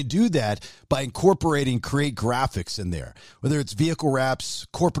level, and you do that by incorporating Create Graphics in there. Whether it's vehicle wraps,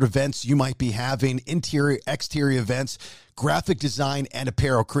 corporate events you might be having, interior, exterior events, graphic design and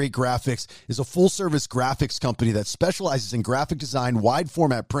apparel. Create Graphics is a full-service graphics company that specializes in graphic design, wide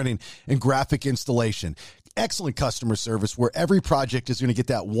format printing, and graphic installation. Excellent customer service where every project is going to get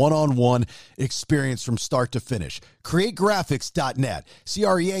that one-on-one experience from start to finish. CreateGraphics.net,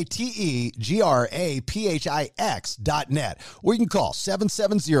 CreateGraphiX.net, or you can call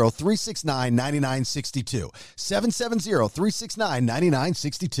 770-369-9962,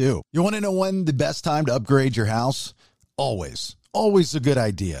 770-369-9962. You want to know when the best time to upgrade your house? Always a good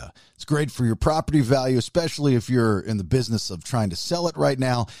idea. It's great for your property value, especially if you're in the business of trying to sell it right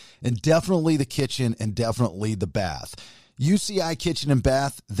now, and definitely the kitchen and definitely the bath. UCI Kitchen and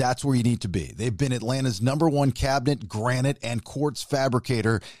Bath, that's where you need to be. They've been Atlanta's #1 cabinet, granite, and quartz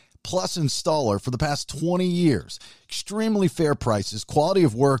fabricator plus installer for the past 20 years. Extremely fair prices, quality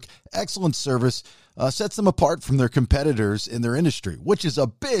of work, excellent service. sets them apart from their competitors in their industry, which is a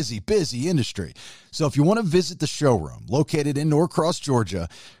busy, busy industry. So if you want to visit the showroom located in Norcross, Georgia,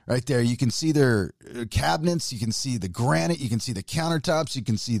 right there, you can see their cabinets, you can see the granite, you can see the countertops, you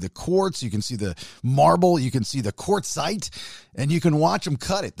can see the quartz, you can see the marble, you can see the quartzite, and you can watch them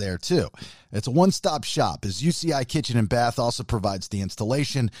cut it there too. It's a one-stop shop, as UCI Kitchen and Bath also provides the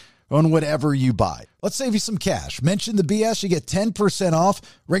installation on whatever you buy. Let's save you some cash. Mention the BS, you get 10% off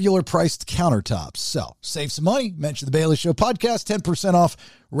regular priced countertops. So save some money. Mention the Bailey Show podcast, 10% off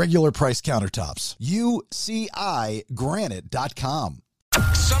regular price countertops. UCIgranite.com.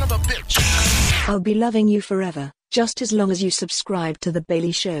 Son of a bitch. I'll be loving you forever, just as long as you subscribe to The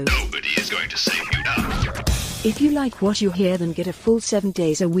Bailey Show. Nobody is going to save you now. If you like what you hear, then get a full 7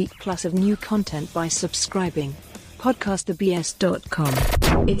 days a week plus of new content by subscribing.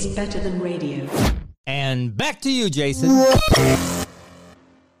 PodcastTheBS.com. It's better than radio. And back to you, Jason. All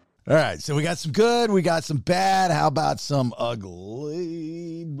right, so we got some good, we got some bad. How about some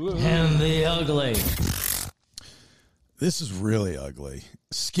ugly? And the ugly. This is really ugly.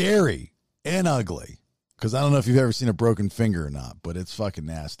 Scary and ugly. Because I don't know if you've ever seen a broken finger or not, but it's fucking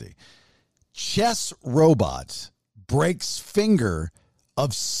nasty. Chess robot breaks finger of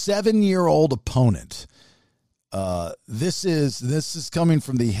 7-year-old opponent. This is coming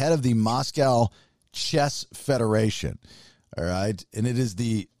from the head of the Moscow Chess Federation. All right. And it is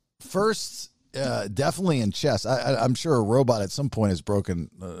the first, definitely in chess. I'm sure a robot at some point has broken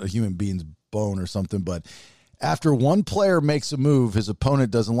a human being's bone or something, but after one player makes a move his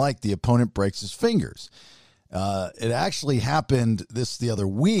opponent doesn't like, the opponent breaks his fingers. It actually happened the other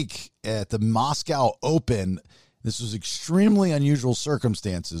week at the Moscow Open. This was extremely unusual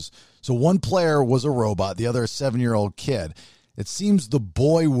circumstances. So one player was a robot, the other a 7-year-old kid. It seems the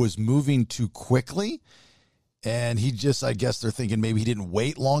boy was moving too quickly, and he just, I guess they're thinking maybe he didn't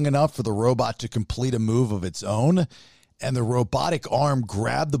wait long enough for the robot to complete a move of its own, and the robotic arm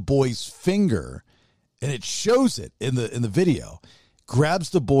grabbed the boy's finger, and it shows it in the video, grabs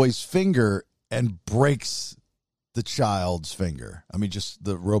the boy's finger and breaks the child's finger. I mean, just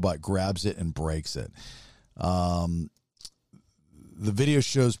the robot grabs it and breaks it. The video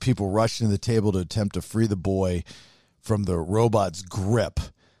shows people rushing to the table to attempt to free the boy from the robot's grip.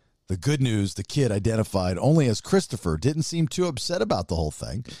 The good news, the kid, identified only as Christopher, didn't seem too upset about the whole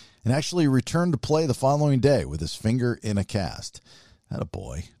thing and actually returned to play the following day with his finger in a cast. Atta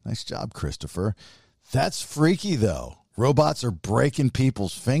boy. Nice job, Christopher. That's freaky, though. Robots are breaking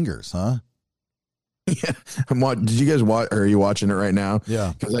people's fingers, huh? Yeah. Did you guys watch? Are you watching it right now?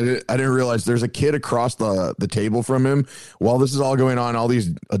 Yeah. Because I didn't realize there's a kid across the table from him. While this is all going on, all these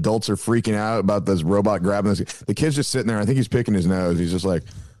adults are freaking out about this robot grabbing this. The kid's just sitting there. I think he's picking his nose. He's just like,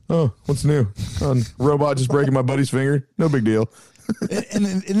 "Oh, what's new? Robot just breaking my buddy's finger. No big deal."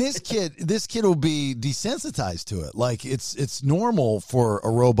 and this kid will be desensitized to it. Like it's normal for a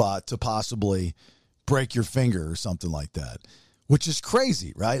robot to possibly break your finger or something like that. Which is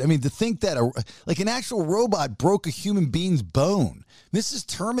crazy, right? I mean, to think that an actual robot broke a human being's bone. This is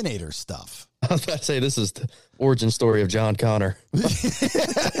Terminator stuff. I was about to say, this is the origin story of John Connor. Yeah.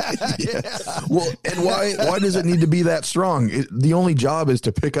 Well, and why does it need to be that strong? The only job is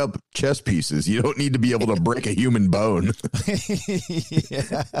to pick up chess pieces. You don't need to be able to break a human bone.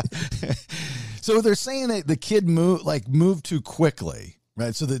 Yeah. So they're saying that the kid moved too quickly,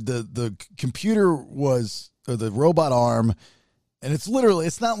 right? So the computer was, or the robot arm. And it's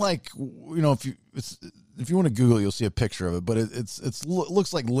not like, if you want to Google it, you'll see a picture of it, but it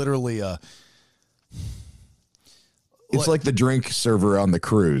looks like literally it's like the drink server on the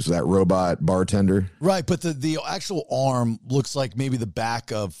cruise, that robot bartender. Right, but the actual arm looks like maybe the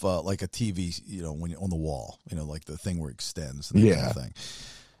back of like a TV, when you're on the wall, like the thing where it extends. And that kind of thing.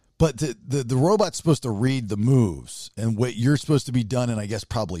 But the robot's supposed to read the moves and what you're supposed to be done, and I guess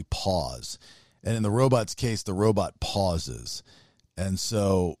probably pause. And in the robot's case, the robot pauses. And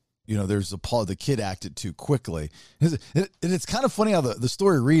so, there's the kid acted too quickly. And it's kind of funny how the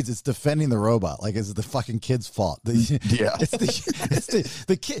story reads. It's defending the robot. Like, it's the fucking kid's fault. Yeah.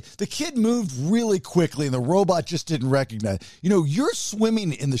 The kid moved really quickly and the robot just didn't recognize. You're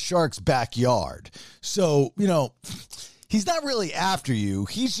swimming in the shark's backyard. So, he's not really after you.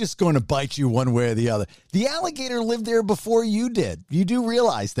 He's just going to bite you one way or the other. The alligator lived there before you did. You do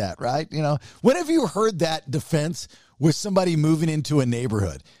realize that, right? When have you heard that defense with somebody moving into a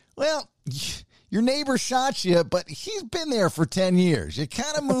neighborhood? Well, your neighbor shot you, but he's been there for 10 years. You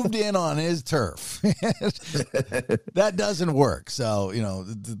kind of moved in on his turf. That doesn't work. So,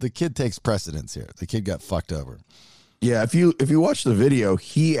 the kid takes precedence here. The kid got fucked over. Yeah, if you watch the video,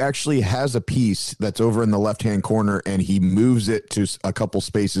 he actually has a piece that's over in the left-hand corner, and he moves it to a couple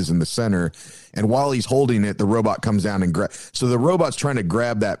spaces in the center. And while he's holding it, the robot comes down and so the robot's trying to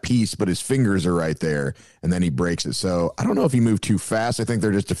grab that piece, but his fingers are right there, and then he breaks it. So I don't know if he moved too fast. I think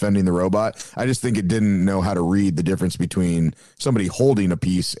they're just defending the robot. I just think it didn't know how to read the difference between somebody holding a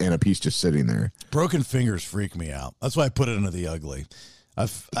piece and a piece just sitting there. Broken fingers freak me out. That's why I put it into the ugly.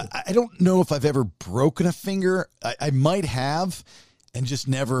 I don't know if I've ever broken a finger. I might have and just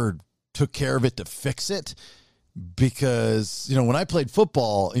never took care of it to fix it because, when I played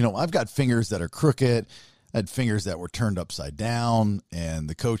football, I've got fingers that are crooked. I had fingers that were turned upside down and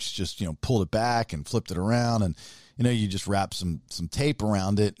the coach just, pulled it back and flipped it around and, you just wrap some tape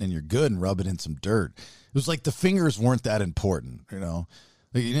around it and you're good and rub it in some dirt. It was like the fingers weren't that important,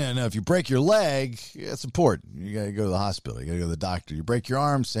 if you break your leg, it's important. You got to go to the hospital. You got to go to the doctor. You break your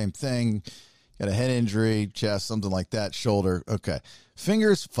arm, same thing. Got a head injury, chest, something like that, shoulder. Okay.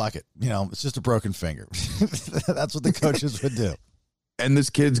 Fingers, fuck it. It's just a broken finger. That's what the coaches would do. And this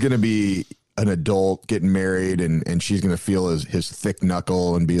kid's going to be an adult getting married, and she's going to feel his thick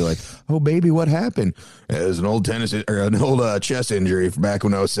knuckle and be like, "Oh, baby, what happened?" It was an old chest injury from back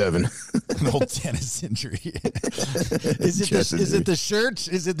when I was 7. An old tennis injury. Is it the shirt?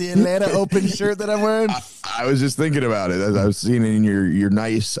 Is it the Atlanta Open shirt that I'm wearing? I was just thinking about it. I was seeing it in your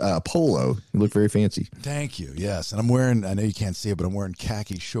nice polo. You look very fancy. Thank you. Yes, and I'm wearing. I know you can't see it, but I'm wearing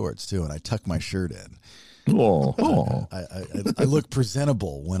khaki shorts too, and I tuck my shirt in. I look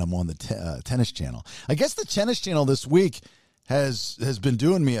presentable when I'm on the tennis channel. I guess the tennis channel this week has been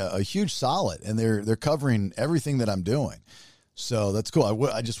doing me a huge solid, and they're covering everything that I'm doing. So that's cool.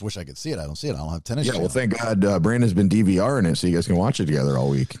 I just wish I could see it. I don't see it. I don't have tennis channel. Well, thank God Brandon's been DVRing it, so you guys can watch it together all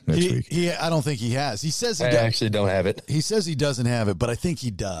week next week. I don't think he has. He says I actually don't have it. He says he doesn't have it, but I think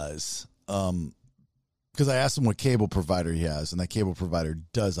he does. Because I asked him what cable provider he has, and that cable provider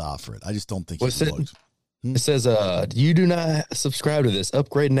does offer it. I just don't think he looked. It says, you do not subscribe to this.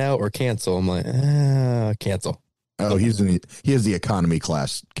 Upgrade now or cancel. I'm like, cancel. Oh, he has the economy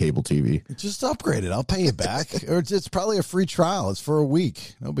class cable TV. Just upgrade it. I'll pay you back. Or it's probably a free trial. It's for a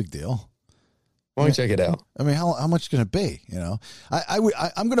week. No big deal. Why don't you check it out? I mean, how much can it be? I'm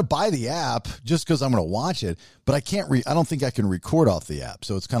going to buy the app just because I'm going to watch it, but I can't. I don't think I can record off the app,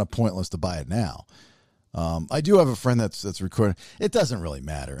 so it's kind of pointless to buy it now. I do have a friend that's recording. It doesn't really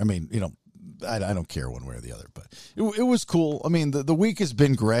matter. I mean, I don't care one way or the other, but it was cool. I mean, the week has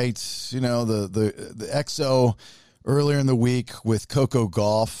been great. The XO earlier in the week with Coco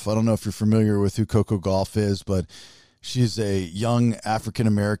Gauff. I don't know if you're familiar with who Coco Gauff is, but she's a young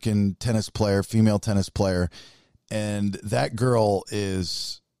African-American tennis player, female tennis player. And that girl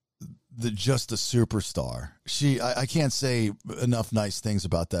is just a superstar. I can't say enough nice things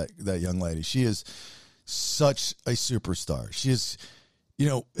about that young lady. She is such a superstar. She is...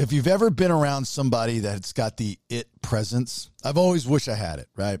 if you've ever been around somebody that's got the it presence, I've always wished I had it,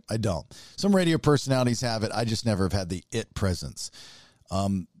 right? I don't. Some radio personalities have it. I just never have had the it presence.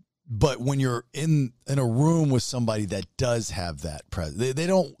 But when you're in a room with somebody that does have that presence, they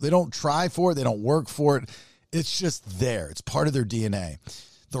don't try for it. They don't work for it. It's just there. It's part of their DNA.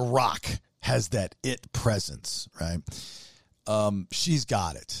 The Rock has that it presence, right? She's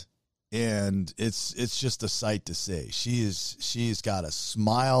got it. And it's just a sight to see. She's got a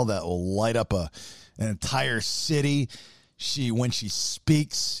smile that will light up an entire city. When she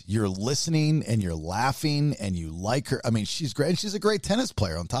speaks, you're listening and you're laughing and you like her. I mean, she's great. And she's a great tennis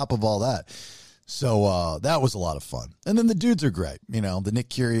player on top of all that. So that was a lot of fun. And then the dudes are great. The Nick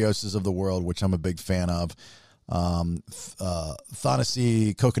Kyrgioses of the world, which I'm a big fan of. Thanasi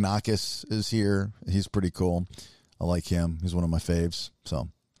Kokkinakis is here. He's pretty cool. I like him. He's one of my faves. So.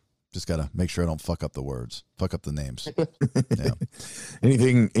 Just got to make sure I don't fuck up the words, fuck up the names. Yeah.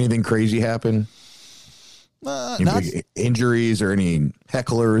 Anything crazy happen? Any big injuries or any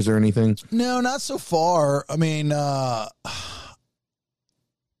hecklers or anything? No, not so far. I mean,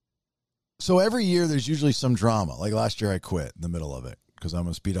 so every year there's usually some drama. Like last year I quit in the middle of it because I'm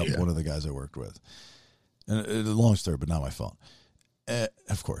going to speed up one of the guys I worked with. And a long story, but not my fault.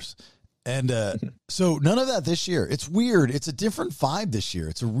 Of course. And so none of that this year. It's weird. It's a different vibe this year.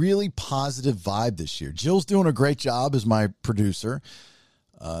 It's a really positive vibe this year. Jill's doing a great job as my producer.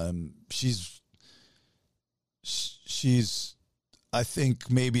 She's I think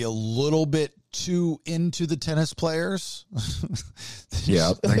maybe a little bit too into the tennis players.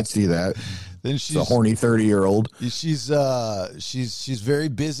 Yeah, I can see that. Then she's a horny 30-year-old. She's very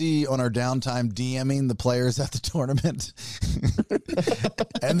busy on her downtime DMing the players at the tournament.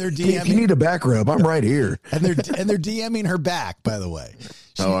 And they're DMing. If you need a back rub, I'm right here. And they're DMing her back, by the way.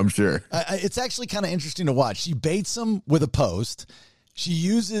 I'm sure. It's actually kind of interesting to watch. She baits them with a post. She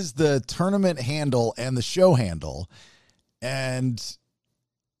uses the tournament handle and the show handle, and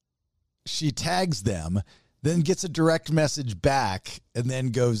she tags them, then gets a direct message back, and then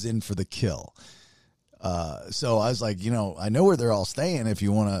goes in for the kill. So I was like, I know where they're all staying if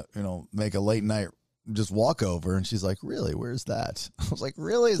you want to, make a late night just walk over. And she's like, really? Where's that? I was like,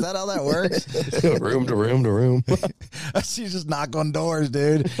 really? Is that how that works? Room to room to room. She's just knock on doors,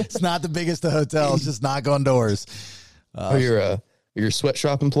 dude. It's not the biggest of hotels. Just knock on doors. Are your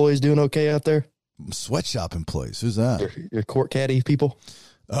sweatshop employees doing okay out there? Sweatshop employees? Who's that? Your court caddy people?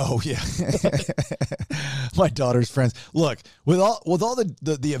 Oh yeah. My daughter's friends. Look, with all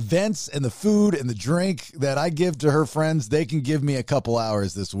the events and the food and the drink that I give to her friends, they can give me a couple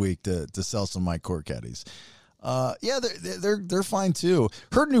hours this week to sell some of my court caddies. Yeah, they're fine too.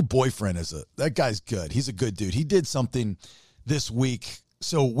 Her new boyfriend that guy's good. He's a good dude. He did something this week.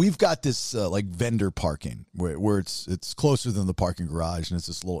 So we've got this like vendor parking where it's closer than the parking garage, and it's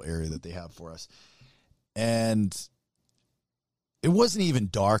this little area that they have for us. And it wasn't even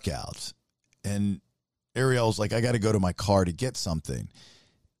dark out. And Ariel's like, I got to go to my car to get something.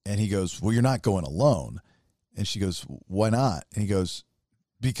 And he goes, well, you're not going alone. And she goes, why not? And he goes,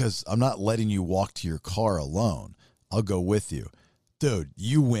 because I'm not letting you walk to your car alone. I'll go with you. Dude,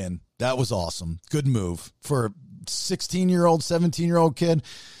 you win. That was awesome. Good move for a 16-year-old, 17-year-old kid.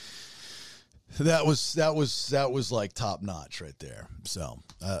 That was like top notch right there. So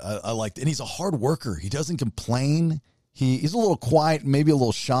I liked it. And he's a hard worker. He doesn't complain. He's a little quiet, maybe a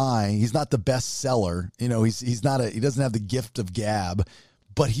little shy. He's not the best seller. He doesn't have the gift of gab,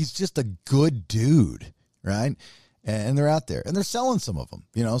 but he's just a good dude, right? And they're out there and they're selling some of them.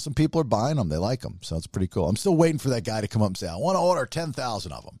 Some people are buying them. They like them. So it's pretty cool. I'm still waiting for that guy to come up and say, I want to order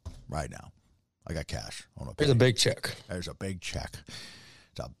 10,000 of them right now. I got cash. There's a big check. There's a big check.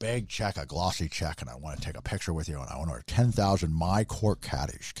 It's a big check, a glossy check, and I want to take a picture with you, and I want to order 10,000 my court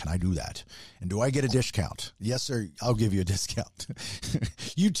caddies. Can I do that? And do I get a discount? Yes, sir. I'll give you a discount.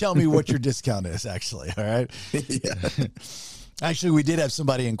 You tell me what your discount is, actually, all right? Yeah. Actually, we did have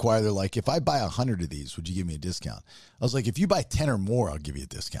somebody inquire. They're like, if I buy 100 of these, would you give me a discount? I was like, if you buy 10 or more, I'll give you a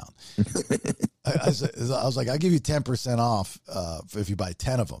discount. I was like, I'll give you 10% off if you buy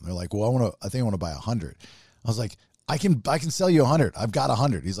 10 of them. They're like, well, I think I want to buy 100. I was like, I can sell you 100. I've got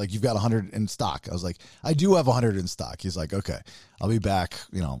 100. He's like, you've got 100 in stock. I was like, I do have 100 in stock. He's like, okay, I'll be back,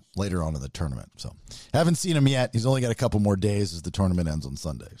 later on in the tournament. So haven't seen him yet. He's only got a couple more days as the tournament ends on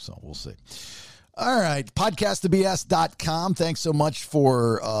Sunday. So we'll see. All right. Podcastthebs.com. Thanks so much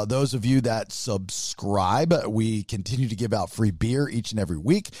for those of you that subscribe. We continue to give out free beer each and every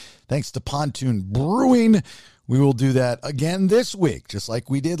week. Thanks to Pontoon Brewing. We will do that again this week, just like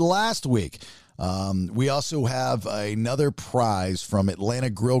we did last week. We also have another prize from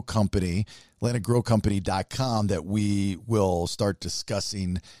Atlanta Grill Company, AtlantaGrillCompany.com, that we will start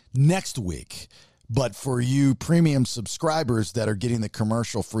discussing next week. But for you premium subscribers that are getting the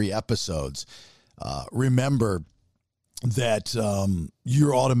commercial-free episodes, remember that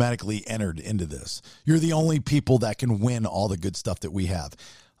you're automatically entered into this. You're the only people that can win all the good stuff that we have.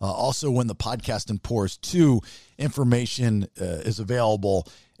 Also, when the Podcast and Pours 2 information is available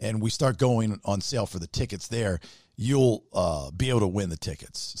and we start going on sale for the tickets there, you'll be able to win the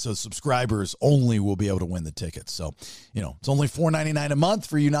tickets. So subscribers only will be able to win the tickets. So, it's only $4.99 a month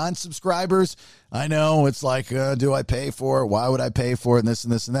for you non-subscribers. I know it's like, do I pay for it? Why would I pay for it? And this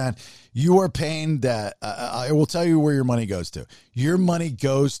and this and that. You are paying that. I will tell you where your money goes to. Your money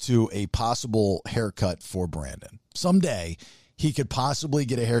goes to a possible haircut for Brandon. Someday, he could possibly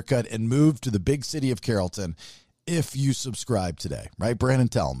get a haircut and move to the big city of Carrollton if you subscribe today. Right, Brandon?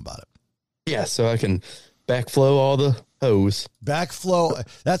 Tell him about it. Yeah, so I can backflow all the hose. Backflow.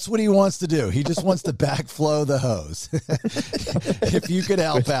 That's what he wants to do. He just wants to backflow the hose. If you could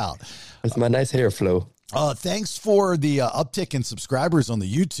help out. With my nice hair flow. Thanks for the uptick in subscribers on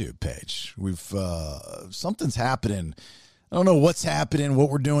the YouTube page. We've something's happening. I don't know what's happening,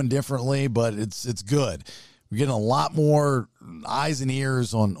 what we're doing differently, but it's good. We're getting a lot more eyes and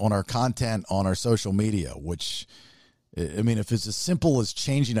ears on our content on our social media, which, I mean, if it's as simple as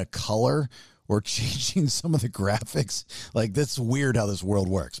changing a color or changing some of the graphics, like that's weird how this world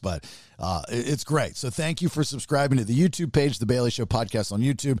works, but it's great. So thank you for subscribing to the YouTube page, The Bailey Show Podcast on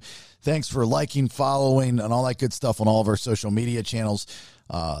YouTube. Thanks for liking, following, and all that good stuff on all of our social media channels.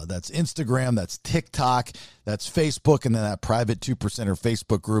 That's Instagram, that's TikTok, that's Facebook, and then that private 2%er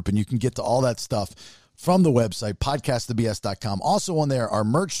Facebook group. And you can get to all that stuff from the website, podcastthebs.com. Also on there, our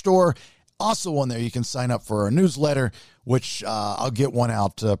merch store. Also on there, you can sign up for our newsletter, which I'll get one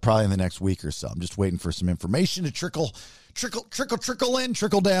out probably in the next week or so. I'm just waiting for some information to trickle in,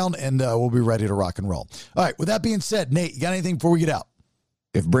 trickle down, and we'll be ready to rock and roll. All right, with that being said, Nate, you got anything before we get out?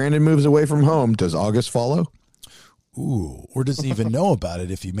 If Brandon moves away from home, does August follow? Ooh, or does he even know about it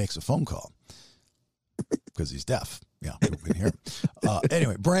if he makes a phone call? Because he's deaf. Yeah, we can hear him.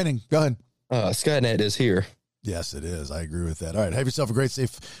 Anyway, Brandon, go ahead. Skynet is here. Yes, it is. I agree with that. All right, have yourself a great,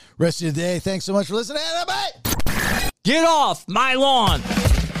 safe rest of your day. Thanks so much for listening. Bye. Get off my lawn!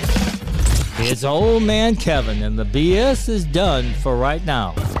 It's old man Kevin, and the BS is done for right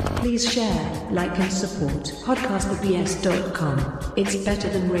now. Please share, like, and support podcastthebs.com. It's better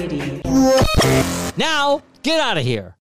than radio. Now, get out of here.